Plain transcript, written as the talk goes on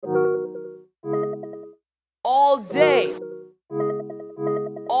All day.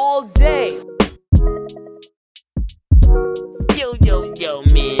 All day. Yo,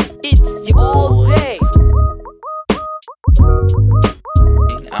 man, it's your All boy. day.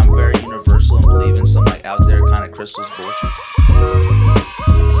 I'm very universal and believe in some like out there kind of crystals bullshit.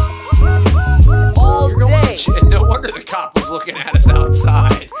 All day. Shit, no wonder the cop was looking at us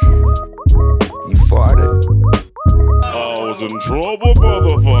outside. You farted. I was in trouble,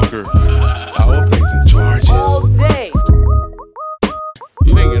 motherfucker. I was facing charges. All day.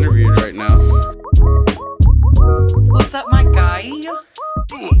 I'm being interviewed right now. What's up, my guy?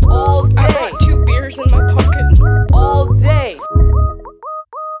 All I day. brought 2 beers in my pocket. All day.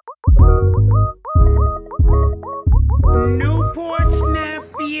 Newport's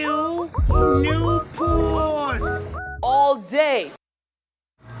nephew. Newport. All day.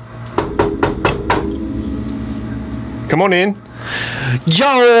 Come on in.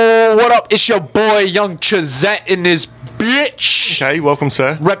 Yo, what up? It's your boy Young Chazette in this bitch. Okay, welcome,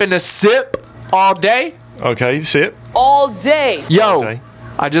 sir. Repping a sip all day. Okay, sit. All day. Yo, day.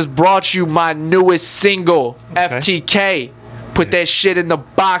 I just brought you my newest single, FTK. Put that shit in the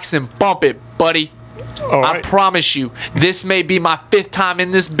box and bump it, buddy. All I right. promise you, this may be my 5th time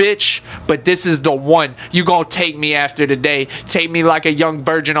in this bitch, but this is the one. You gonna take me after today. Take me like a young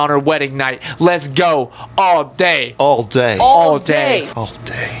virgin on her wedding night. Let's go all day. All day. All day. All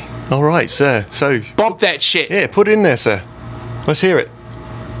day. All right, sir. So, Bump that shit. yeah, put it in there, sir. Let's hear it.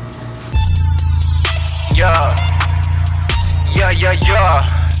 Yeah.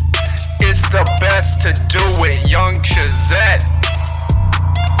 It's the best to do it. Young Chazette.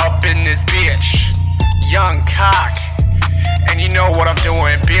 Up in this bitch. Young cock. And you know what I'm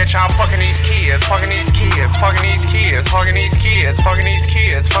doing, bitch. I'm fucking these kids. Fucking these kids. Fucking these kids. Fucking these kids. Fucking these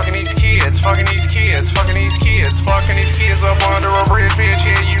kids. Fucking these kids. Fucking these kids. Fucking these kids. Fucking these kids up under a bridge, bitch.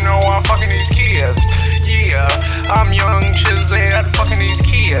 Yeah, you know I'm fucking these kids. Yeah, I'm Young Chazette. Fucking these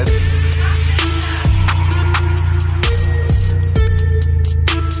kids.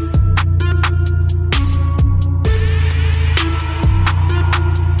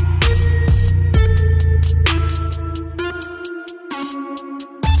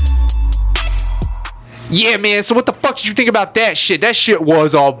 Yeah, man, so what the fuck did you think about that shit? That shit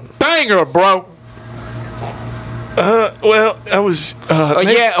was a banger, bro. Well, that was.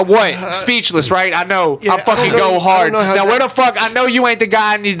 What? Speechless, right? I know. Yeah, I fucking I don't know- go I hard. don't know how Now, that- where the fuck? I know you ain't the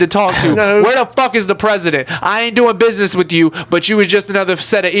guy I need to talk to. No. Where the fuck is the president? I ain't doing business with you, but you was just another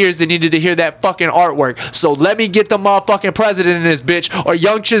set of ears that needed to hear that fucking artwork. So let me get the motherfucking president in this bitch, or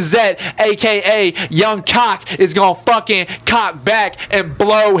Young Chazette, aka Young Cock, is gonna fucking cock back and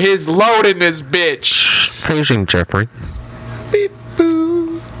blow his load in this bitch. Phrasing, Jeffrey. Beep,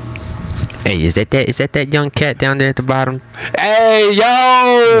 boo. Hey, is that young cat down there at the bottom? Hey,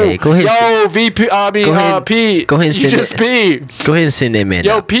 yo! Hey, go ahead Yo, VP, go ahead- Pete. go ahead and You send just it. peed. Go ahead and send that man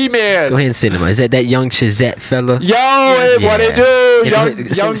Yo, out. P-Man. Go ahead and send him out. Is that young Chazette fella? Yo, hey, what it do? Yeah, go Young,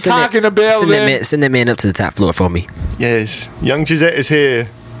 ahead. young Send cock that- in the building. Send that man up to the top floor for me. Yes, young Gisette is here.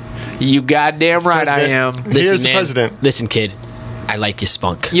 You goddamn right I am. Here's the president. Listen, kid. I like your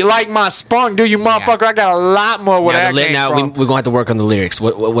spunk. You like my spunk, do you, motherfucker? I got a lot more where that came Now from. we're gonna have to work on the lyrics.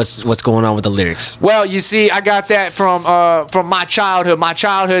 What's going on with the lyrics? Well, you see, I got that from my childhood. My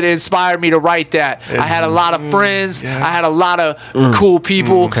childhood inspired me to write that. I had a lot of friends. yeah. I had a lot of cool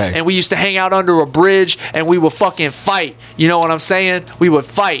people. okay. And we used to hang out under a bridge, and we would fucking fight. You know what I'm saying? We would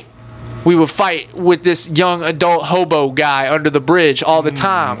fight. We would fight with this young adult hobo guy under the bridge all the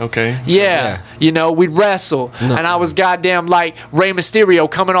time. okay. Yeah. You know, we'd wrestle. And I was goddamn like Rey Mysterio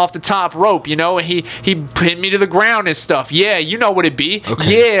coming off the top rope, you know, and he pinned me to the ground and stuff. Yeah, you know what it be.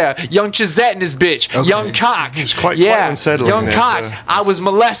 Okay. Yeah. Young Chazette and his bitch. Okay. Young Cock. It's quite yeah. unsettling Young there, Cock. sir. I was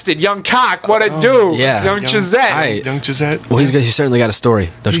molested. Young Cock. What it do? yeah. Young Young- Chazette. Alright. Young Gisette. Well, he's certainly got a story.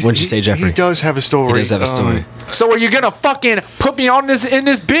 Wouldn't you say, Jeffrey? He does have a story. He does have a story. So are you gonna fucking put me on this in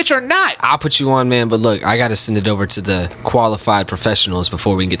this bitch or not? I'll put you on, man. But look, I gotta send it over to the qualified professionals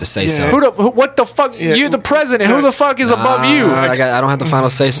before we can get the say so. Yeah. What the fuck? Yeah. You're the president. Who the fuck is above you? I don't have the final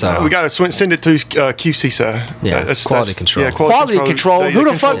say so. We got to send it to QC, sir. Yeah, quality control. Yeah, Quality control. Who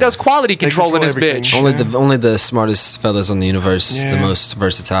the fuck does quality control in this control bitch? everything. Only the smartest fellas on the universe, Yeah. the most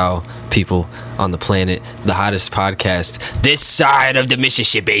versatile people on the planet, the hottest podcast this side of the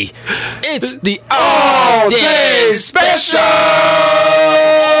Mississippi. It's the All Day Special.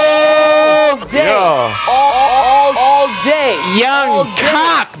 All day. All day. Young All day.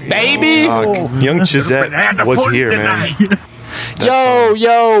 cock, baby. Young Gisette was here, man.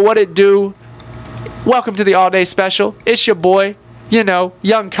 Yo, what it do? Welcome to the All Day Special. It's your boy, you know,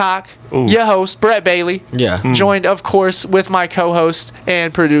 Young Cock, Ooh. your host, Brett Bailey. Yeah. Joined, of course, with my co-host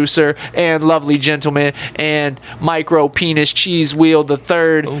and producer and lovely gentleman and micro penis cheese wheel the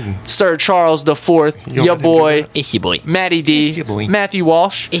third, Sir Charles the Fourth, You your don't boy, Icky boy. Matty D, Icky boy. Matthew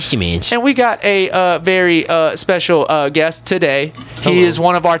Walsh. Icky means. And we got a very special guest today. He is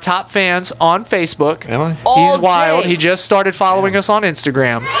one of our top fans on Facebook. Am I? He's All wild. day. He just started following us on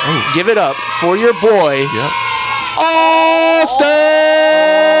Instagram. Give it up for your boy, Yep.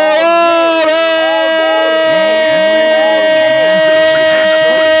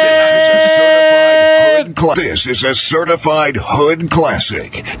 This is a certified hood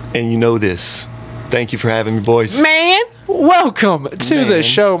classic. And you know this. Thank you for having me, boys. Man, welcome to the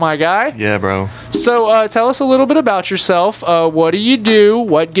show, my guy. Yeah, bro. So, tell us a little bit about yourself. What do you do?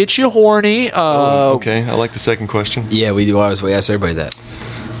 What gets you horny? Okay, I like the second question. Yeah, we always ask everybody that.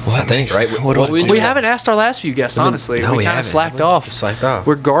 What? I think, right? What do I do? We haven't asked our last few guests, honestly. No, we we kind of haven't. slacked off. Slacked off.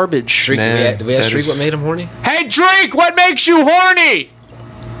 We're garbage. Streak, Man, did we ask that Streak is- what made him horny? Hey, Drake, what makes you horny?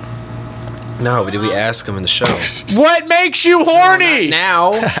 No, did we ask him in the show? What makes you horny?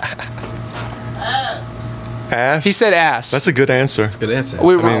 Now. Ass? He said ass. That's a good answer. Good answer.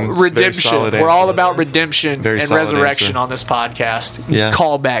 We, I mean, it's a very redemption. solid We're all answer. about redemption Very and solid resurrection answer. on this podcast. Yeah.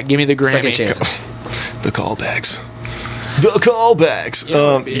 Callback. Give me the Grammy. Second chances. The callbacks. The callbacks.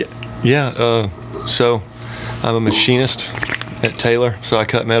 So I'm a machinist at Taylor, so I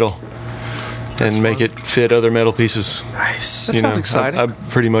cut metal and make it fit other metal pieces. Nice. That sounds exciting. I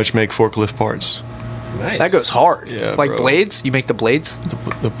pretty much make forklift parts. Nice. That goes hard. Yeah, like bro. blades? You make the blades?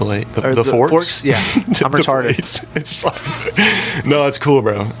 The blade, Or the forks. Yeah. I'm The retarded. blades. It's fun. No, it's cool,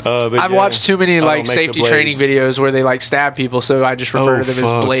 bro. But I've yeah, watched too many I like don't make the safety training blades. videos where they like stab people, so I just refer to them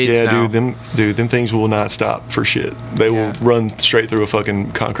as blades yeah, now. them things will not stop for shit. They will Yeah. run straight through a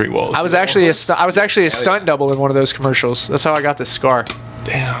fucking concrete wall. I was actually a stunt double in one of those commercials. That's how I got this scar.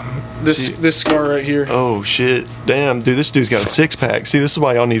 damn. This scar right here. Oh shit! Damn, dude, this dude's got a six pack. See, this is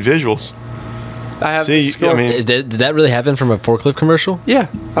why y'all need visuals. I have See, this scar. I mean, Did that really happen from a forklift commercial? Yeah,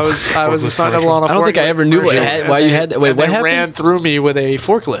 I was a Forklift stunt double on a I don't think I forklift ever knew what commercial, had- and why you they- had that. Wait, and what they happened? ran through me with a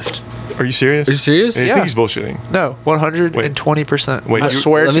forklift. are you serious? Are you serious? I Yeah. think he's bullshitting. No, 120%. Wait, I you-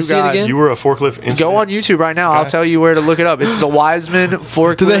 swear let to me see it God. again. You were a forklift incident? Go on YouTube right now. I'll Okay. tell you where to look it up. It's the Wiseman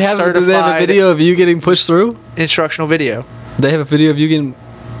forklift Do they have certified a video of you getting pushed through? instructional video. They have a video of you getting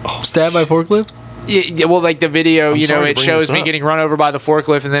stabbed by a forklift? Yeah, well, like the video, you know, sorry to it bring shows this me up. getting run over by the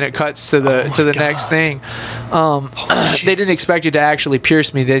forklift, and then it cuts to the next thing. They didn't expect it to actually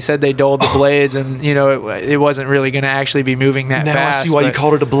pierce me. They said they dulled the blades, and you know, it wasn't really going to actually be moving that Now fast. I see why you but-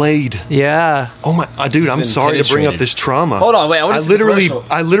 called it a blade. Yeah, Oh my, dude, I'm been sorry to bring up penetrated. this trauma. Hold on, wait, I wanna see the commercial.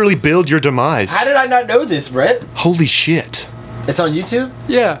 I literally build your demise. did I not know this, Brett? Holy shit, It's on YouTube?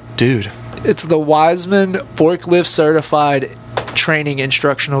 yeah. dude. It's the Wiseman forklift certified training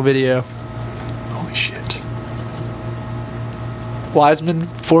instructional video. Holy shit. Wiseman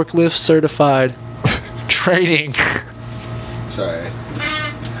forklift certified training. Sorry.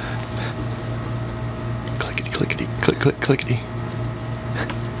 Clickety, clickety, click, click, clickety.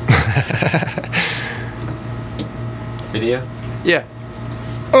 Video? Yeah.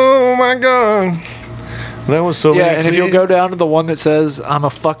 Oh my god. That was so Yeah, many and if you'll go clicks. down to the one that says "I'm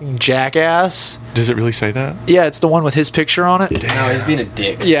a fucking jackass," Does it really say that? yeah, it's the one with his picture on it. No, he's being a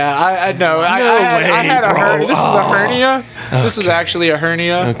dick. Yeah, I know. I way, had a bro. hernia. This is a Oh. hernia. This is actually a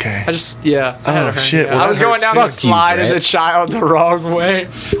hernia. Okay. I just I had a hernia. shit. Well, I that was going hurts down too. the Fuck you, slide as a Brett. child the wrong way,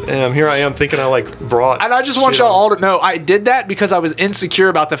 And here I am thinking I like brought. and I just want shit y'all on. all to know I did that because I was insecure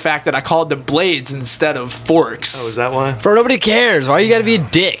about the fact that I called them blades instead of forks. Oh, is that why? Bro, nobody cares. Why you gotta be a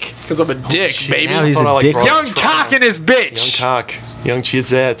dick? Because I'm a dick, baby. Now he's Thought I, a like, dick. brought Young trauma. cock and his bitch. Young cock, young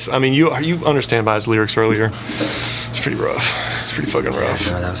chisettes. I mean, you understand by his lyrics earlier. It's pretty rough. It's pretty fucking rough.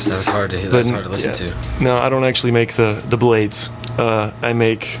 No, that was hard to hear. That was hard to listen yeah. to. No, I don't actually make the blades. I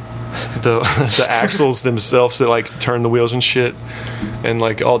make the the axles themselves that like turn the wheels and shit, and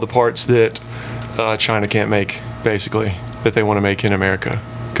like all the parts that China can't make, basically, that they want to make in America,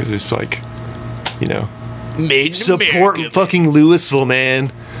 because it's like, you know, Made in support America, fucking Louisville,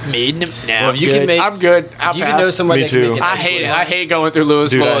 man. Made in Well, if you can make- I'm good. I'll You pass. can know somebody Me that can too. make it. I hate it. I hate going through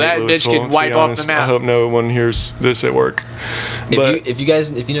Louisville. Dude, I hate That Louisville, bitch to can be wipe off honest. the I map. hope no one hears this at work. But If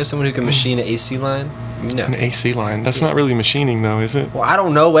you know someone who can machine an AC line, no. an AC line, that's not really machining, though, is it? Well, I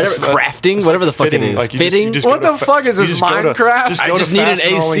don't know. Whatever, It's like- crafting, it's whatever like the fuck fitting, it is. like you just- Fitting. you just What go the to fuck is you this, just go to- Minecraft? just I go to just need an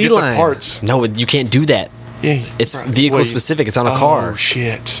Fastenal and AC get the line. parts. No, you can't do that. Yeah, It's right. vehicle Wait. specific. It's on a Oh car.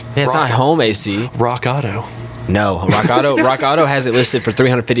 shit! Yeah, it's not home AC. Rock Auto. No, Rock Auto has it listed for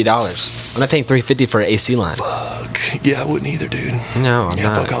 $350. I'm not paying $350 for an AC line. Fuck. Yeah, I wouldn't either, dude. No, I'm Yeah,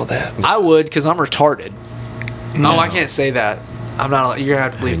 not. fuck all that. I would because I'm retarded. No, I can't say that. I'm not. You're gonna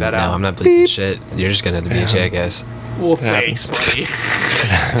have to bleep that No, out. I'm not bleeping shit. You're just gonna have to be a jackass. Well, thanks, buddy. You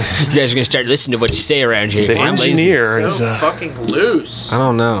guys are gonna start listening to what you say around here. The I'm lazy. engineer so is. fucking loose. I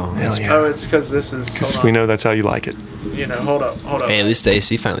don't know. Oh, it's because this is. Because hold we on. know that's how you like it. You know, hold up. Hey, at least the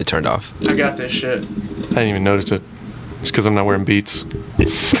AC finally turned off. I got this shit. I didn't even notice it. It's because I'm not wearing Beats. Don't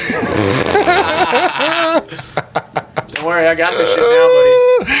worry, I got this shit now, buddy.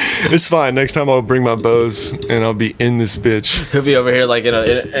 It's fine. Next time I'll bring my Bose and I'll be in this bitch. He'll be over here like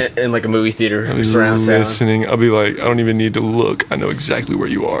in like a movie theater surround sound. Listening. I'll be like, I don't even need to look. I know exactly where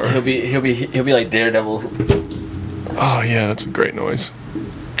you are. He'll be like Daredevil. Oh yeah, that's a great noise.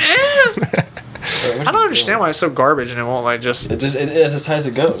 I don't understand why it's so garbage and it won't like just. It's as high as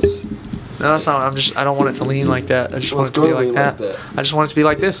it goes. No, it's not. I don't want it to lean like that. I just want it to be like that. I just want it to be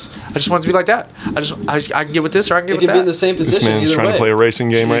like this. I just want it to be like that. I can get with this or I can get with that. It can be in the same This position. man's either trying way. to play a racing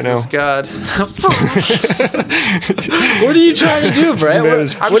game right now. Jesus God. What are you trying to do, Brett? Man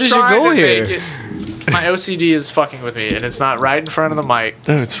is- I'm What is your trying goal to here? make it- My OCD is fucking with me, and it's not right in front of the mic.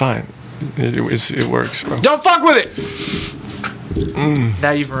 No, it's fine. It works, bro. Don't fuck with it.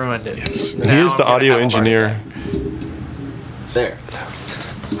 Now you've ruined it. He Now is the I'm gonna audio have a heart engineer. There.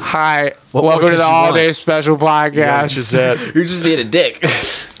 Hi, What welcome could to the you All want? Day Special Young Podcast. Chizette. You're just being a dick.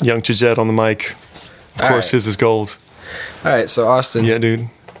 Young Chizette on the mic. Of course, right. his is gold. All right, so Austin. Yeah, dude.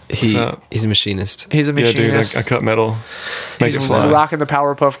 What's up? He's a machinist. He's a Yeah, dude. machinist. I cut metal. Make it He's fly. rocking the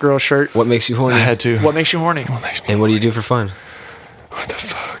Powerpuff Girl shirt. What makes you horny? I had to. What makes you horny? Makes me- And what do you do for fun? What the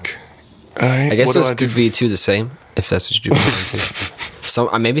fuck? All right, I guess what do those I do? could be two the same, if that's what you do for fun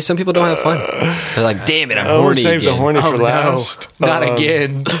too. Maybe some people don't have fun. They're like, damn it, I'm I will horny save the again. horny Oh, for no. last. Not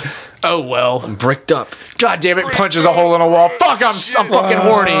again. Oh well. Bricked up. God damn it! Punches a hole in a wall. Fuck! I'm fucking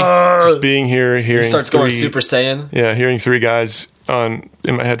horny. Just being here, hearing He starts three, going Super Saiyan. Yeah, hearing three guys in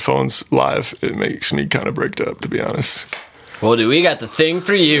my headphones live, it makes me kind of bricked up, to be honest. Well, dude, we got the thing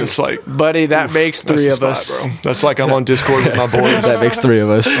for you. It's like Buddy, that makes that's three the of spot, us. bro. That's like I'm on Discord with my boys. That makes three of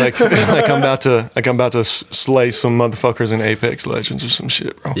us. like I'm about to slay some motherfuckers in Apex Legends or some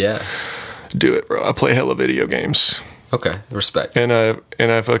shit, bro. Yeah. Do it, bro. I play hella video games. Okay. Respect. And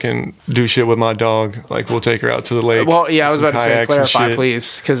I fucking do shit with my dog. Like we'll take her out to the lake. Well, yeah, I was some about to say, kayaks and clarify, shit.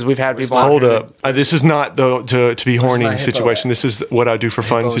 please, because we've had people. Hold on here up. This is not the to be horny not hippo. situation. This is what I do for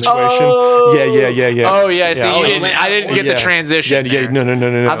fun situation. Oh. Yeah. Oh yeah, see, oh, I didn't get the transition. Yeah. there.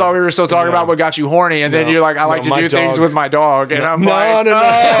 No. I thought we were still talking about what got you horny, and then No. you're like, I like No, to my do things dog- with my dog, and I'm No, like, no.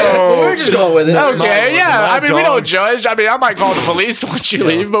 oh. We're just going with it. Okay, yeah. my I mean, we dog- don't judge. I mean, I might call the police once you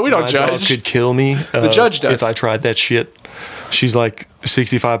leave, but we don't My dog judge. could kill me. The judge does. if I tried that shit. She's like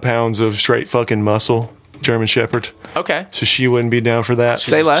 65 pounds of straight fucking muscle, German Shepherd. Okay. So she wouldn't be down for that.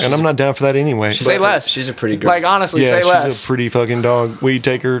 Say less. And I'm not down for that anyway. Say less. She's a pretty girl. Like, honestly, Yeah, say she's less. a pretty fucking dog. We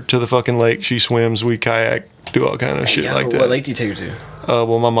take her to the fucking lake. She swims. We kayak. Do all kind of shit Yo, like that. What lake do you take her to? Well,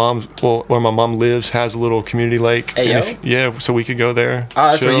 where my mom lives has a little community lake. Hey, And yo? yeah, so we could go there. Oh,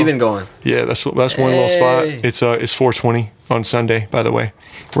 that's where chill. you've been going. Yeah, that's one little spot. Hey. It's 4:20 on Sunday, by the way.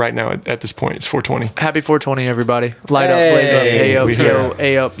 Right now, at this point, it's 4:20. Happy 420, everybody. Light Hey. up, blaze up, hey up, We yo, here.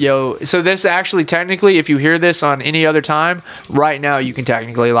 hey up, yo. So this actually, technically, if you hear this on any other time, right now you can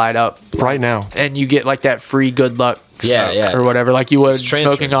technically light up. Right now. And you get like that free good luck Yeah, smoke yeah. or whatever, like you would It's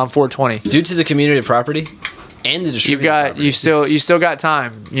transferred. smoking on 420. Due to the community property and the distributor. You still got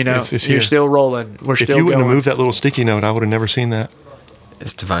time, you know. It's You're here. still rolling. We're If still you wouldn't going. have moved that little sticky note, I would have never seen that.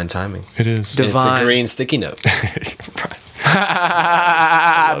 It's divine timing. It is. And it's a Divine. green sticky note.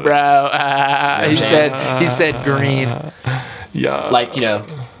 Bro, he said green. Yeah. Like, you know,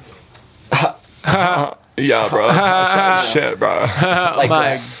 Yeah, bro. That's like shit, bro. like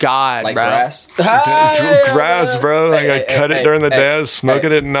My God, like bro. grass. Grass, bro. Like Hey, I cut hey, it during the hey, day, smoke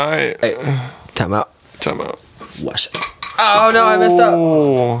it at night. Hey, time out. Time out. Wash it. Oh no, I messed up.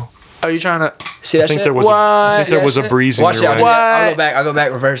 Oh, Are you trying to? See that I think shit? there was What? a breeze in Watch it. your I'll, way. do that. I'll What? go back. I'll go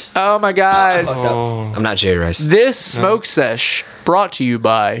back. Reverse. Oh my God. Fucked up. I'm not Jerry Rice. This smoke sesh brought to you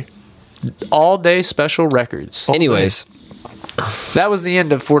by All Day Special Records. Anyways, That was the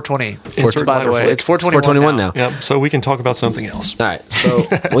end of 420. Insert By the lighter way, flick. it's 421 now. Yep. So we can talk about something else. All right. So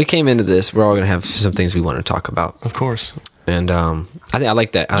we came into this. We're all gonna have some things we want to talk about, Of course. and I think I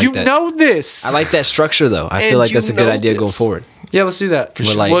like that. I like You that. know this. I like that structure though. I And feel like you that's a good know idea this. going forward. Yeah, let's do that.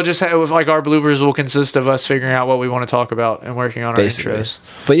 We're like- We'll just have like our bloopers will consist of us figuring out what we want to talk about and working on our Basically. intros.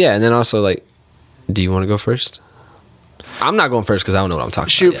 But yeah, and then also like, do you want to go first? I'm not going first because I don't know what I'm talking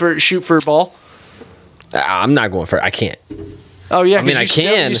Shoot about. for ball. I'm not going first. I can't. Oh yeah, I mean, 'cause I you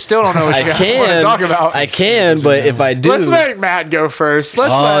still- can. you still don't know what I you want can. to talk about. I can, but if I do, Let's make Matt go first.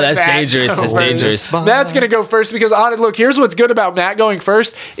 Let's Oh, let that's Matt dangerous. go That's first. dangerous. Matt's gonna go first because look, here's what's good about Matt going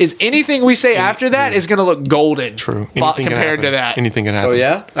first is anything we say after that is gonna look golden. True. Compared to that. Anything can happen. Oh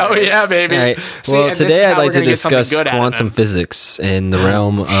yeah. Oh yeah, baby. All right. See, Well, and this is today I'd how we're like to gonna get something discuss good out of quantum him. physics in the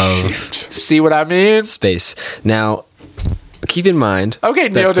realm of See what I mean? space. Now, keep in mind. Okay,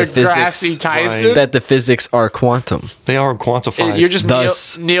 that Neil the deGrasse physics- Tyson. that the physics are quantum, They are quantified. You're just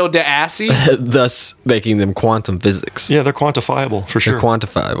Thus- Neil deGrasse. thus making them quantum physics. Yeah, they're quantifiable for sure. They're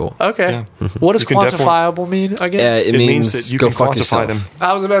quantifiable. Okay. What does You can definitely- quantifiable mean again? It means that you go can fuck quantify yourself. them.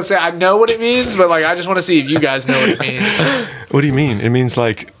 I was about to say I know what it means, but like I just want to see if you guys know what it means. What do you mean? It means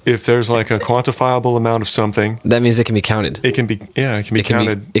like if there's like a quantifiable amount of something, That means it can be counted. it can be It can be-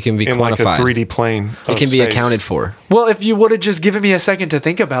 counted. it can be in like a quantified. 3D plane. It of can be space. accounted for. Well, if you would have just given me a second to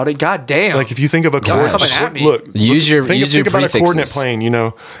think about it, god damn. Like if you think of a coming at me. look, Use your think about a prefixes. coordinate plane. You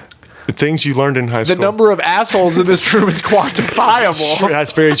know, the things you learned in high the school. number of assholes in this room is quantifiable.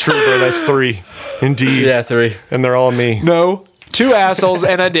 That's very true, bro. That's 3, indeed. Yeah, 3. And they're all me. No, 2 assholes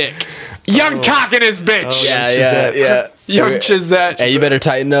and a dick. Young cock in his bitch. Yeah. Young Chizette. Hey, you better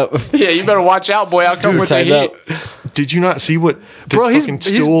tighten up. Yeah, you better watch out, boy. I'll come with the tighten heat. up. Did you not see what this Bro, he's- fucking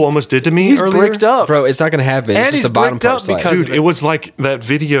he's- stool almost did to me He's earlier? bricked up. Bro, it's not gonna happen. And It's just he's the bottom bricked up part slide. because- Dude, it was like that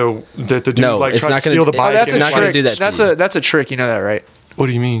video that the dude No, like it's tried not to gonna- steal the oh, bike. That's and a not like- gonna trick. do that to That's you. a trick. You know that, right? What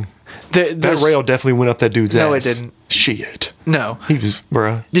do you mean? That There's- rail definitely went up that dude's No, ass. it didn't. Shit. No. He was,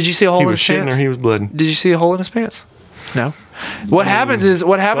 bruh. Did you see a hole He in was his shitting pants? or he was blooding. Did you see a hole in his pants? No. What happens is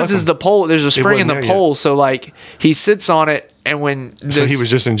fuck the pole. There's a spring in wasn't the there pole, so like he sits on it, and when So he was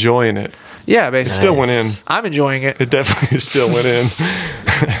just enjoying it. yeah, basically Still went in. I'm enjoying it. It definitely still went in.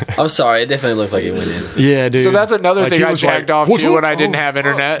 I'm sorry, it definitely looked like it went in. Yeah, dude. So that's another Like, thing he I was jacked like, off "What's to up?" when I didn't Oh, have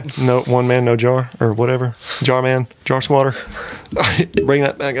internet. No, one man, no jar, or whatever. Jar man, jar squatter. Bring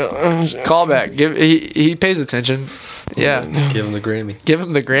that back up. Call back. He pays attention. Yeah. Give him the Grammy. Give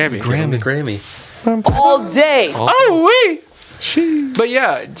him the Grammy. Give him the Grammy. All day. Oh wait. But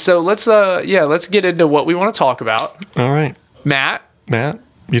yeah, so let's get into what we want to talk about. All right, Matt,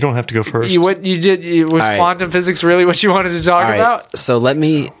 you don't have to go first. was All right. quantum physics really what you wanted to talk All right. about? So let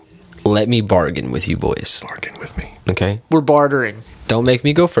me bargain with you boys. Bargain with me. Okay. We're bartering. Don't make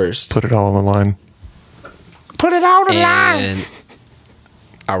me go first. Put it all on the line. Put it out of line. And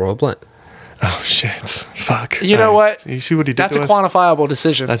I roll a blunt. Oh shit! Fuck. You know what? You see what he did That's to a us? quantifiable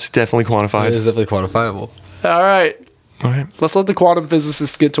decision. That's definitely quantified. It is definitely quantifiable. All right. All right. Let's let the quantum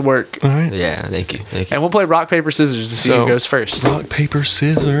physicists get to work. All right. Yeah, thank you. And we'll play rock, paper, scissors to see So- who goes first. Rock, paper,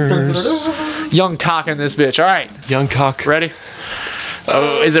 scissors. Young cock in this bitch. All right. Young cock. Ready?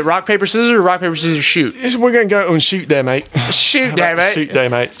 Oh, is it rock, paper, scissors or rock, paper, scissors, shoot? We're gonna go and shoot there, mate. Shoot, damn it. Shoot there,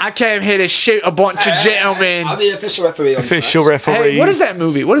 mate. I came here to shoot a bunch of gentlemen. the official referee. Official referee. Hey, what is that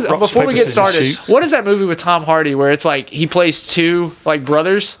movie? What is Rock, before we paper, get scissors, started? shoot. What is that movie with Tom Hardy where it's like he plays 2 like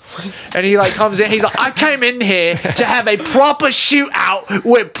brothers, and he like comes in. He's like, I came in here to have a proper shootout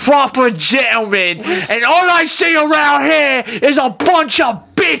with proper gentlemen, and all I see around here is a bunch of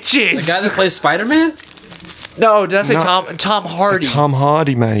bitches. The guy that plays Spider-Man? No, did I say No. Tom Hardy? Tom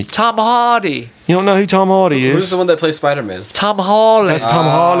Hardy, mate. Tom Hardy. You don't know who Tom Hardy Who's is? the one that plays Spider-Man? Tom Holland. That's Tom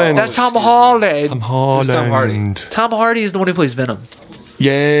Holland. That's Tom Holland. Tom Holland. Tom Hardy? Tom Hardy is the one who plays Venom.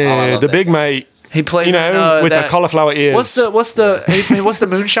 Yeah, Oh, I love the that. big mate. He plays You know, in, with that, the cauliflower ears. What's the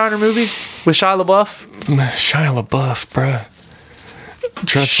Moonshiner movie with Shia LaBeouf? Shia LaBeouf, bruh.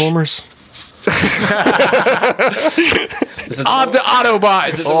 Transformers. Is it The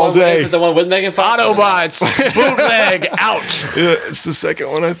Autobots. All day. Is it the one with Megan Fox? Autobots. Bootleg out. Yeah, it's the second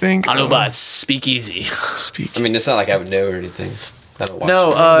one, I think. Autobots. Speak easy. Speak. I mean, it's not like I would know or anything. I don't watch it.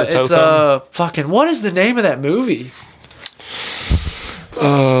 No, The it's Totho? fucking. What is the name of that movie?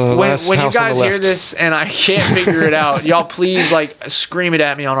 Last When you house on guys the hear left. this and I can't figure it out, y'all please like scream it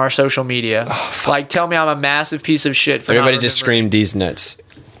at me on our social media. Like tell me I'm a massive piece of shit for Everybody not just remembering. scream D's nuts.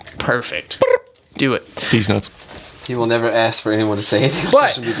 Perfect. Do it. These nuts. He will never ask for anyone to say anything on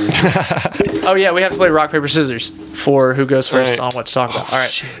But- social media. Oh yeah, we have to play rock paper scissors for who goes first Right. on what to talk about. All right,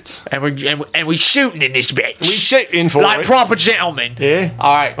 Shit. and we shooting in this bitch. We shooting for like it. proper gentlemen. Yeah.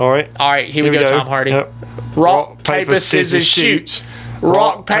 All right. All right. All right. Here we go, Tom Hardy. Yep. Rock, paper, scissors, shoot.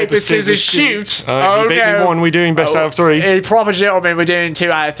 Rock, paper, scissors, shoot. You beat me one. We're doing best out of 3. A proper gentleman, we're doing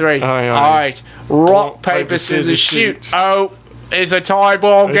 2 out of 3. All right. All right. Rock, paper, scissors, shoot. Oh, it's a tie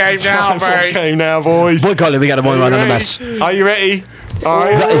ball game now, mate. Game now, boys. Boy, Colin, we got a boy right on the mess. Are you ready? All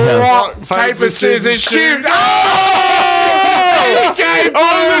right. Rock, paper, scissors, shoot. Oh! Game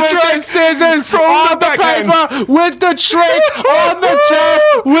On the track. scissors on the paper with the trick on the turf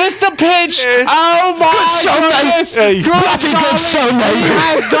with the pitch. Oh my goodness! Bloody good show, mate. He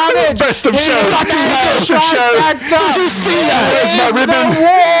has done it. Best of show. Bloody best of show. Did you see that? Where's my ribbon?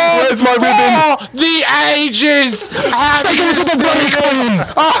 Where's my ribbon? The ages. Take him to the bloody queen.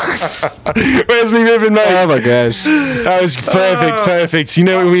 Where's my ribbon, mate? Oh my gosh. That was perfect. You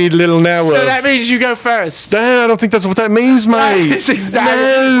know what we need a little now So of? that means you go first. I don't think that's what that means, mate. That's exactly.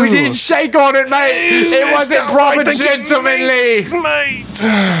 No. We didn't shake on it, mate. It wasn't proper gentlemanly. Mate.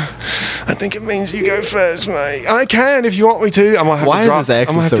 I think it means you go first, mate. I can if you want me to. I might have Why to drop, is his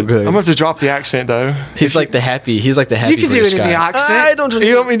accent so good? I'm gonna have to drop the accent though. He's like the happy. He's like the happy. You can do British it in guy. the accent. I don't.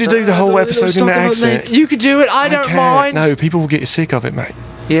 You want me to do the whole episode in the accent? You could do it. I don't can't. mind. No, people will get sick of it, mate.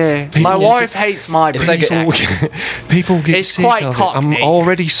 Yeah, my wife hates my It's British like accent. People get It's sick quite of it. cockney. I'm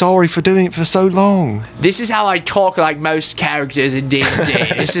already sorry for doing it for so long. This is how I talk like most characters in D&D.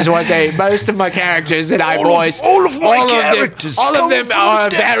 This is what most of my characters that I voice. all of my characters all of come them from are a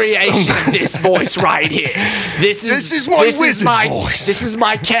the depths. variation of this voice right here. This is my wizard voice. This is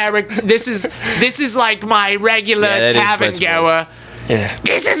my character. This is like my regular Yeah, that is tavern Brett's goer. Yeah.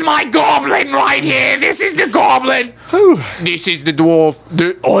 This is my goblin right here. This is the goblin. This is the dwarf.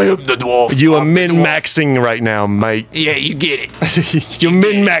 I am the dwarf. You are I'm the dwarf. min-maxing right now, mate. Yeah, you get it. You're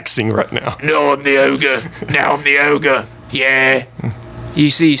min-maxing right now. No, I'm the ogre. Now I'm the ogre. Yeah. You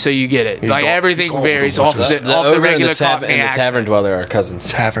see, so you get it. Like everything varies off the ogre regular and Cockney the accent. tavern dweller are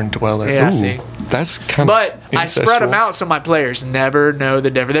cousins. Tavern dweller. Yeah, I Ooh, see. That's kind But of I spread them out so my players never know the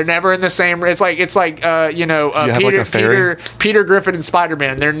difference. They're never in the same. It's like have like a fairy? Peter Griffin and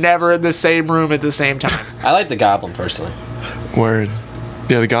Spider-Man. They're never in the same room at the same time. I like the goblin personally. Word.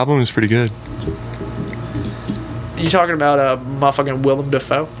 Yeah, the goblin is pretty good. You talking about motherfucking Willem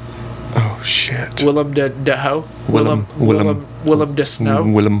Dafoe? Oh shit. Willem Dafoe? Willem Dafoe?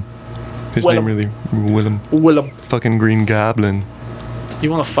 Willem. His Willem. name really Willem. Willem. Fucking Green Goblin.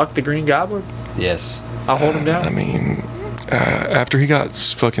 You want to fuck the Green Goblin? Yes. I'll hold him down. I mean, after he got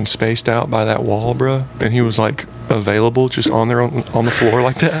fucking spaced out by that wall, bruh, and he was like available just on there on the floor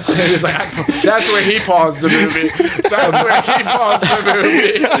like that. He's like, that's where he paused the movie. That's where he paused the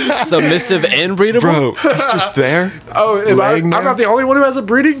movie. Submissive and breedable? Bro, he's just there. Oh, I'm not the only one who has a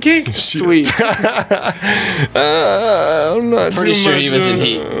breeding kink? Sweet. I'm not Pretty sure he was in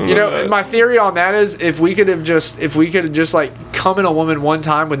heat. You know, my theory on that is if we could have just like come in a woman one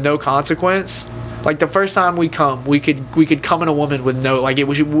time with no consequence. Like the first time we could come in a woman with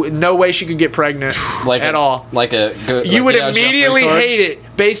no way she could get pregnant at all. You would immediately hate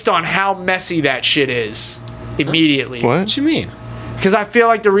it based on how messy that shit is. Immediately. What you mean? Because I feel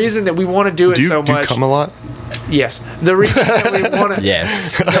like the reason that we want to do it so much. Do you come a lot? Yes. The reason that we want to.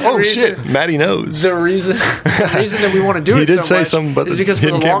 Yes. Shit, Maddie knows. The reason that we want to do He it did so say much something about is the because for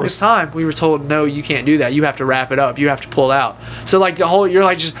the hidden camera. longest time we were told, no, you can't do that. You have to wrap it up. You have to pull out. So like you're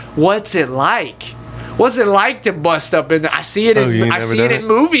like, just what's it like? What's it like to bust up in? I see it in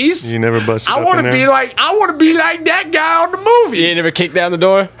movies. You never busted I up want in to there? be like that guy on the movies. You never kicked down the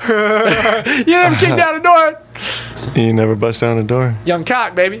door? You never kicked down the door. You never bust down the door. Young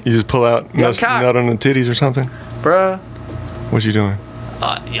cock, baby. You just pull out Young cock. nut on the titties or something. Bruh. What you doing?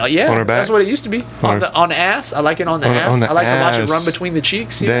 Yeah, On her back? that's what it used to be. On the ass. I like it on the ass. on the I like to watch it ass. run between the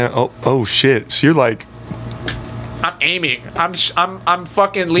cheeks. Damn. Oh shit. So you're like. I'm aiming. I'm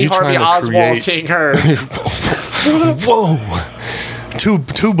fucking Lee You Harvey trying to Oswalding her. Whoa.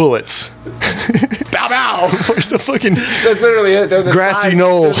 Two bullets. Bow bow. Where's the fucking That's literally it. They're the grassy size,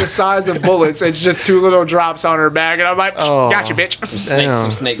 knoll? They're the size of bullets. It's just two little drops on her back, and I'm like, gotcha, bitch.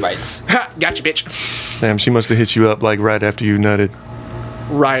 Some snake bites. Gotcha, bitch. Damn, she must have hit you up like right after you nutted.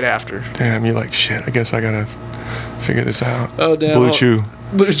 Right after. Damn, you're like, shit, I guess I gotta figure this out. Oh, damn. Blue Chew.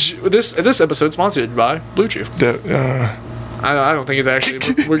 Blue Chew. This episode sponsored by Blue Chew. I don't think it's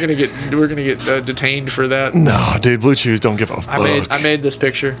actually. We're gonna get detained for that. No, dude, Blue Chews don't give a fuck. I made this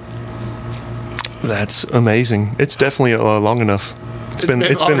picture. That's amazing. It's definitely long enough. It's been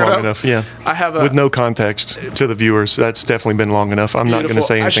long enough. Yeah. I have with no context to the viewers. That's definitely been long enough. I'm not going to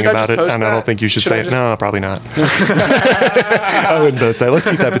say anything about it, and I don't think you should say it. No, probably not. I wouldn't post that. Let's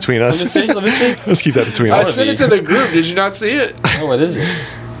keep that between us. Let me see. Let's keep that between I us. sent it to the group. Did you not see it? Oh, what is it?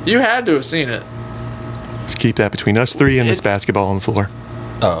 You had to have seen it. Let's keep that between us three and this basketball on the floor.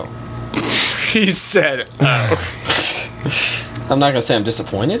 Oh. He said, "Oh." I'm not gonna say I'm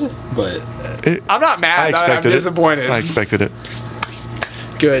disappointed, but I'm not mad. I'm disappointed. I expected it.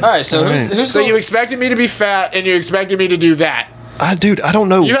 Good. All right, so who's so you expected me to be fat, and you expected me to do that. Dude, I don't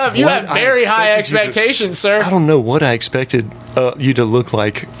know. You have very high expectations, sir. I don't know what I expected you to look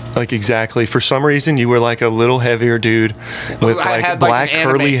like exactly. For some reason, you were like a little heavier dude with black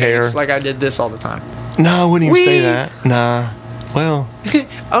curly hair. Like I did this all the time. No, I wouldn't even say that. Nah. Well,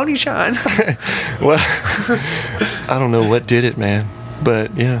 Oni-chan. Well, I don't know what did it, man.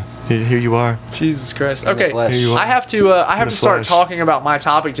 But yeah, here you are. Jesus Christ. Okay, I have to start talking about my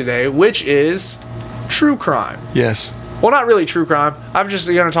topic today, which is true crime. Yes. Well, not really true crime. I'm just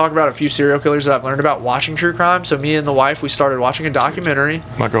going to talk about a few serial killers that I've learned about watching true crime. So me and the wife, we started watching a documentary.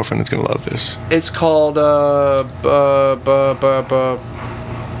 My girlfriend is going to love this. It's called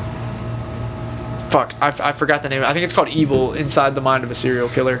fuck, I forgot the name. I think it's called Evil: Inside the Mind of a Serial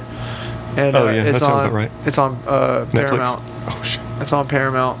Killer. And that sounds about right. It's on Paramount. Oh shit. It's on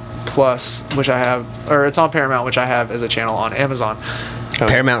Paramount Plus, which I have, or it's on Paramount, which I have as a channel on Amazon.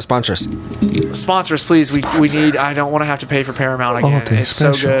 Paramount sponsor us. Sponsor us, please. We need. I don't want to have to pay for Paramount again. It's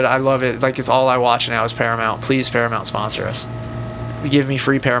so good. I love it. Like, it's all I watch now is Paramount. Please, Paramount, sponsor us. Give me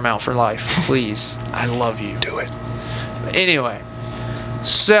free Paramount for life, please. I love you. Do it. Anyway,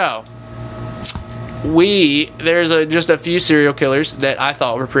 so there's just a few serial killers that I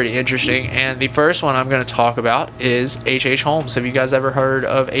thought were pretty interesting, and the first one I'm going to talk about is H.H. Holmes. Have you guys ever heard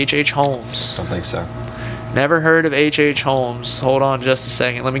of H.H. Holmes? Don't think so. Never heard of H.H. Holmes. Hold on just a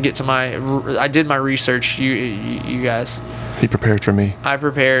second. Let me get to I did my research, you guys. He prepared for me. I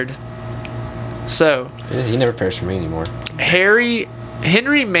prepared. So. He never prepares for me anymore. Henry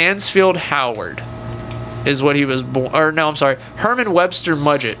Mansfield Howard is what he was born. Or no, I'm sorry. Herman Webster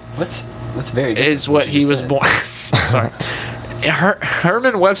Mudgett. That's very different. Is what he was born. Sorry.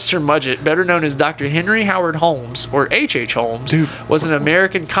 Herman Webster Mudgett, better known as Dr. Henry Howard Holmes, or H.H. Holmes, was an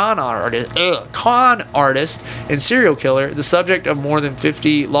American con artist and serial killer, the subject of more than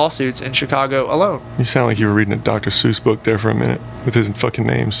 50 lawsuits in Chicago alone. You sound like you were reading a Dr. Seuss book there for a minute with his fucking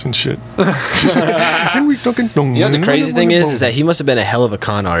names and shit. Henry Duncan. You know what the crazy thing is that he must have been a hell of a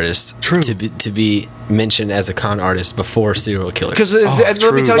con artist. True. To be mentioned as a con artist before serial killer. Because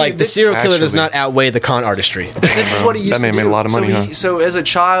let me tell you, the serial killer does not outweigh the con artistry. This is what he used to do. That man made a lot of money, So as a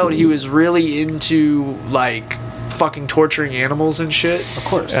child, he was really into like fucking torturing animals and shit. Of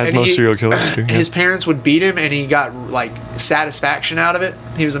course. As most serial killers do. His parents would beat him, and he got like satisfaction out of it.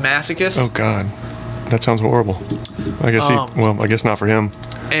 He was a masochist. Oh God, that sounds horrible. I guess I guess not for him.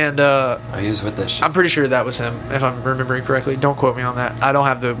 And he was with that shit. I'm pretty sure that was him, if I'm remembering correctly. Don't quote me on that. I don't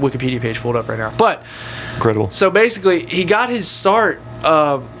have the Wikipedia page pulled up right now. But incredible. So basically, he got his start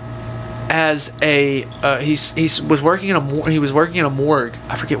as a he was working in a morgue.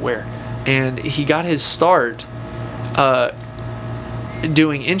 I forget where, and he got his start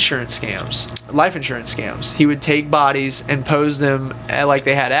doing insurance scams, life insurance scams. He would take bodies and pose them like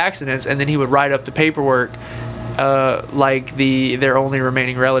they had accidents, and then he would write up the paperwork. Like their only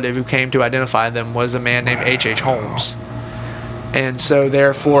remaining relative who came to identify them was a man named H.H. Holmes. And so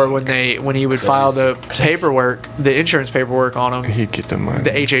therefore when he would file the paperwork, the insurance paperwork on him, he'd get the money.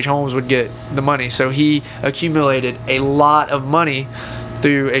 The H.H. Holmes would get the money. So he accumulated a lot of money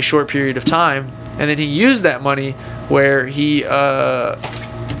through a short period of time, and then he used that money where he I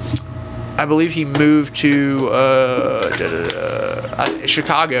believe he moved to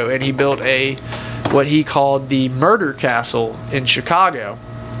Chicago, and he built what he called the Murder Castle in Chicago.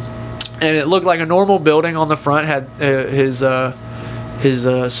 And it looked like a normal building. On the front had his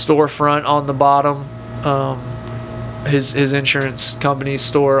storefront on the bottom, his insurance company's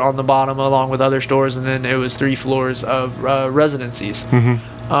store on the bottom, along with other stores, and then it was 3 floors of residencies.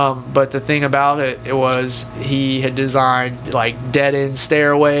 Mm-hmm. But the thing about it was he had designed like dead-end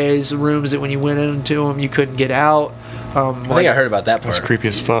stairways, rooms that when you went into them you couldn't get out. I think I heard about that part. That's creepy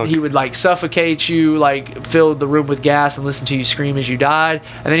as fuck. He would like suffocate you, like fill the room with gas and listen to you scream as you died.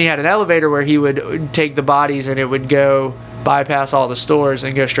 And then he had an elevator where he would take the bodies and it would go bypass all the stores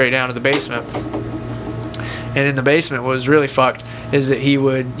and go straight down to the basement. And in the basement, what was really fucked is that he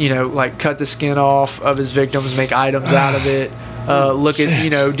would, like cut the skin off of his victims, make items out of it. Look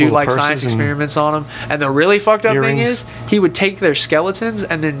at, do like science experiments on them. And the really fucked up thing is he would take their skeletons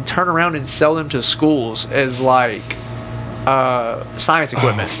and then turn around and sell them to schools as like science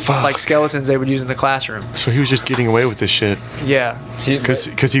equipment, like skeletons they would use in the classroom. So he was just getting away with this shit. Yeah,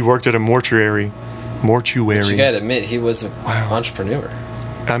 because he worked at a mortuary. But you gotta admit, he was an entrepreneur.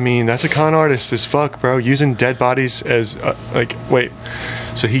 I mean, that's a con artist as fuck, bro. Using dead bodies as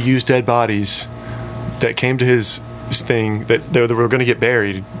so he used dead bodies that came to his thing that they were going to get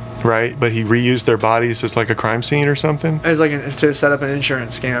buried, right? But he reused their bodies as like a crime scene or something. It was like to set up an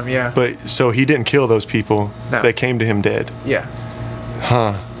insurance scam, yeah. But so he didn't kill those people. No. They came to him dead. Yeah.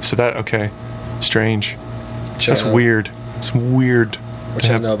 Huh. So strange. That's weird. It's weird. What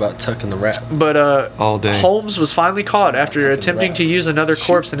y'all know about Tuck and the Rap? But All day. Holmes was finally caught after attempting to use another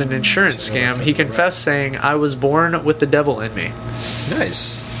corpse in an insurance scam. He confessed, saying, "I was born with the devil in me."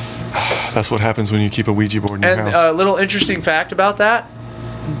 Nice. That's what happens when you keep a Ouija board in your And house. a little interesting fact about that: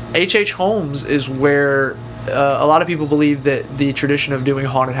 H.H. Holmes is where a lot of people believe that the tradition of doing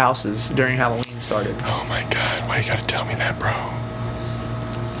haunted houses during Halloween started. Oh my god, why you gotta tell me that, bro?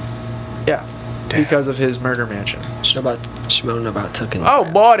 Yeah, because of his murder mansion. She know about Tuck and the Oh,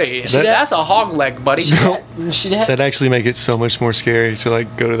 Rap. buddy, that's a hog leg, buddy. That actually make it so much more scary to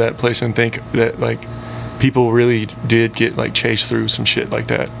like go to that place and think that like people really did get like chased through some shit like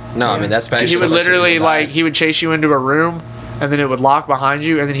that. No, I mean that's bad. He would literally he would chase you into a room, and then it would lock behind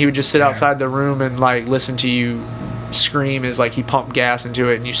you, and then he would just sit outside the room and like listen to you scream as like he pumped gas into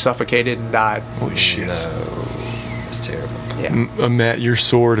it and you suffocated and died. Holy shit. No, it's terrible. Yeah. Matt, your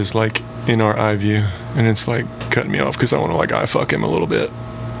sword is like in our eye view, and it's like cutting me off because I want to like eye fuck him a little bit.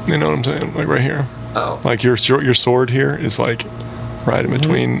 You know what I'm saying? Like right here. Oh. Like your sword here is like right in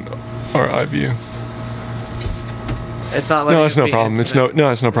between our eye view. It's not. No, it's no problem. It's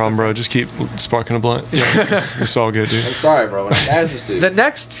no problem, bro. Just keep sparking a blunt. Yeah, it's all good, dude. I'm sorry, bro. When I asked you to. The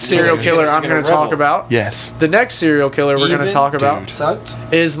next serial killer I'm going to talk about. Yes. The next serial killer we're going to talk about Sucked?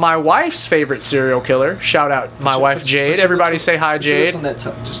 is my wife's favorite serial killer. Shout out my wife Jade. Everybody say hi, Jade. On that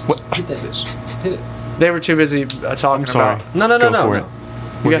tuck. Just hit that bitch. Hit it. They were too busy talking I'm sorry. about. No. Go for it. You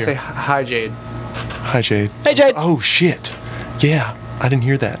We're gotta say here. hi, Jade. Hi, Jade. Hey, Jade. Oh shit. Yeah, I didn't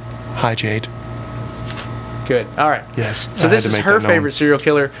hear that. Hi, Jade. Good. All right. Yes. So I this had is to make her that known. favorite serial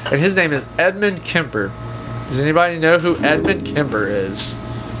killer, and his name is Edmund Kemper. Does anybody know who Edmund Kemper is?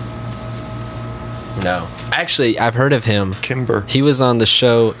 No. Actually, I've heard of him. Kimber. He was on the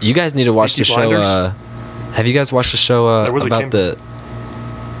show. You guys need to watch Peaky the show. Blinders? Have you guys watched the show There was a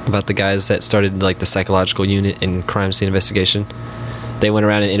about the guys that started like the psychological unit in crime scene investigation? They went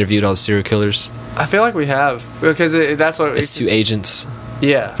around and interviewed all the serial killers. I feel like we have because that's what It's two agents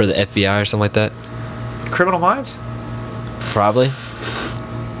Yeah. for the FBI or something like that. Criminal Minds. Probably.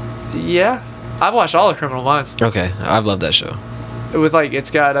 Yeah, I've watched all of Criminal Minds. Okay, I've loved that show. With like,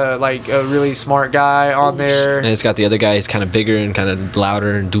 it's got a really smart guy on there. And it's got the other guy. He's kind of bigger and kind of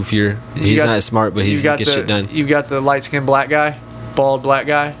louder and doofier. He's got- not as smart, but he gets shit done. You've got the light skinned black guy, bald black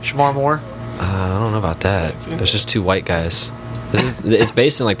guy, Shamar Moore. I don't know about that. There's just two white guys. It's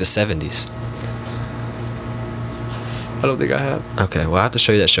based in like the 70s. I don't think I have. Okay, well, I have to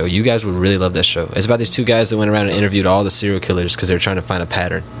show you that show. You guys would really love that show. It's about these two guys that went around and interviewed all the serial killers because they were trying to find a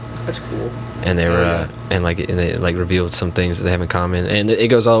pattern. That's cool. And they were, and they like revealed some things that they have in common. And it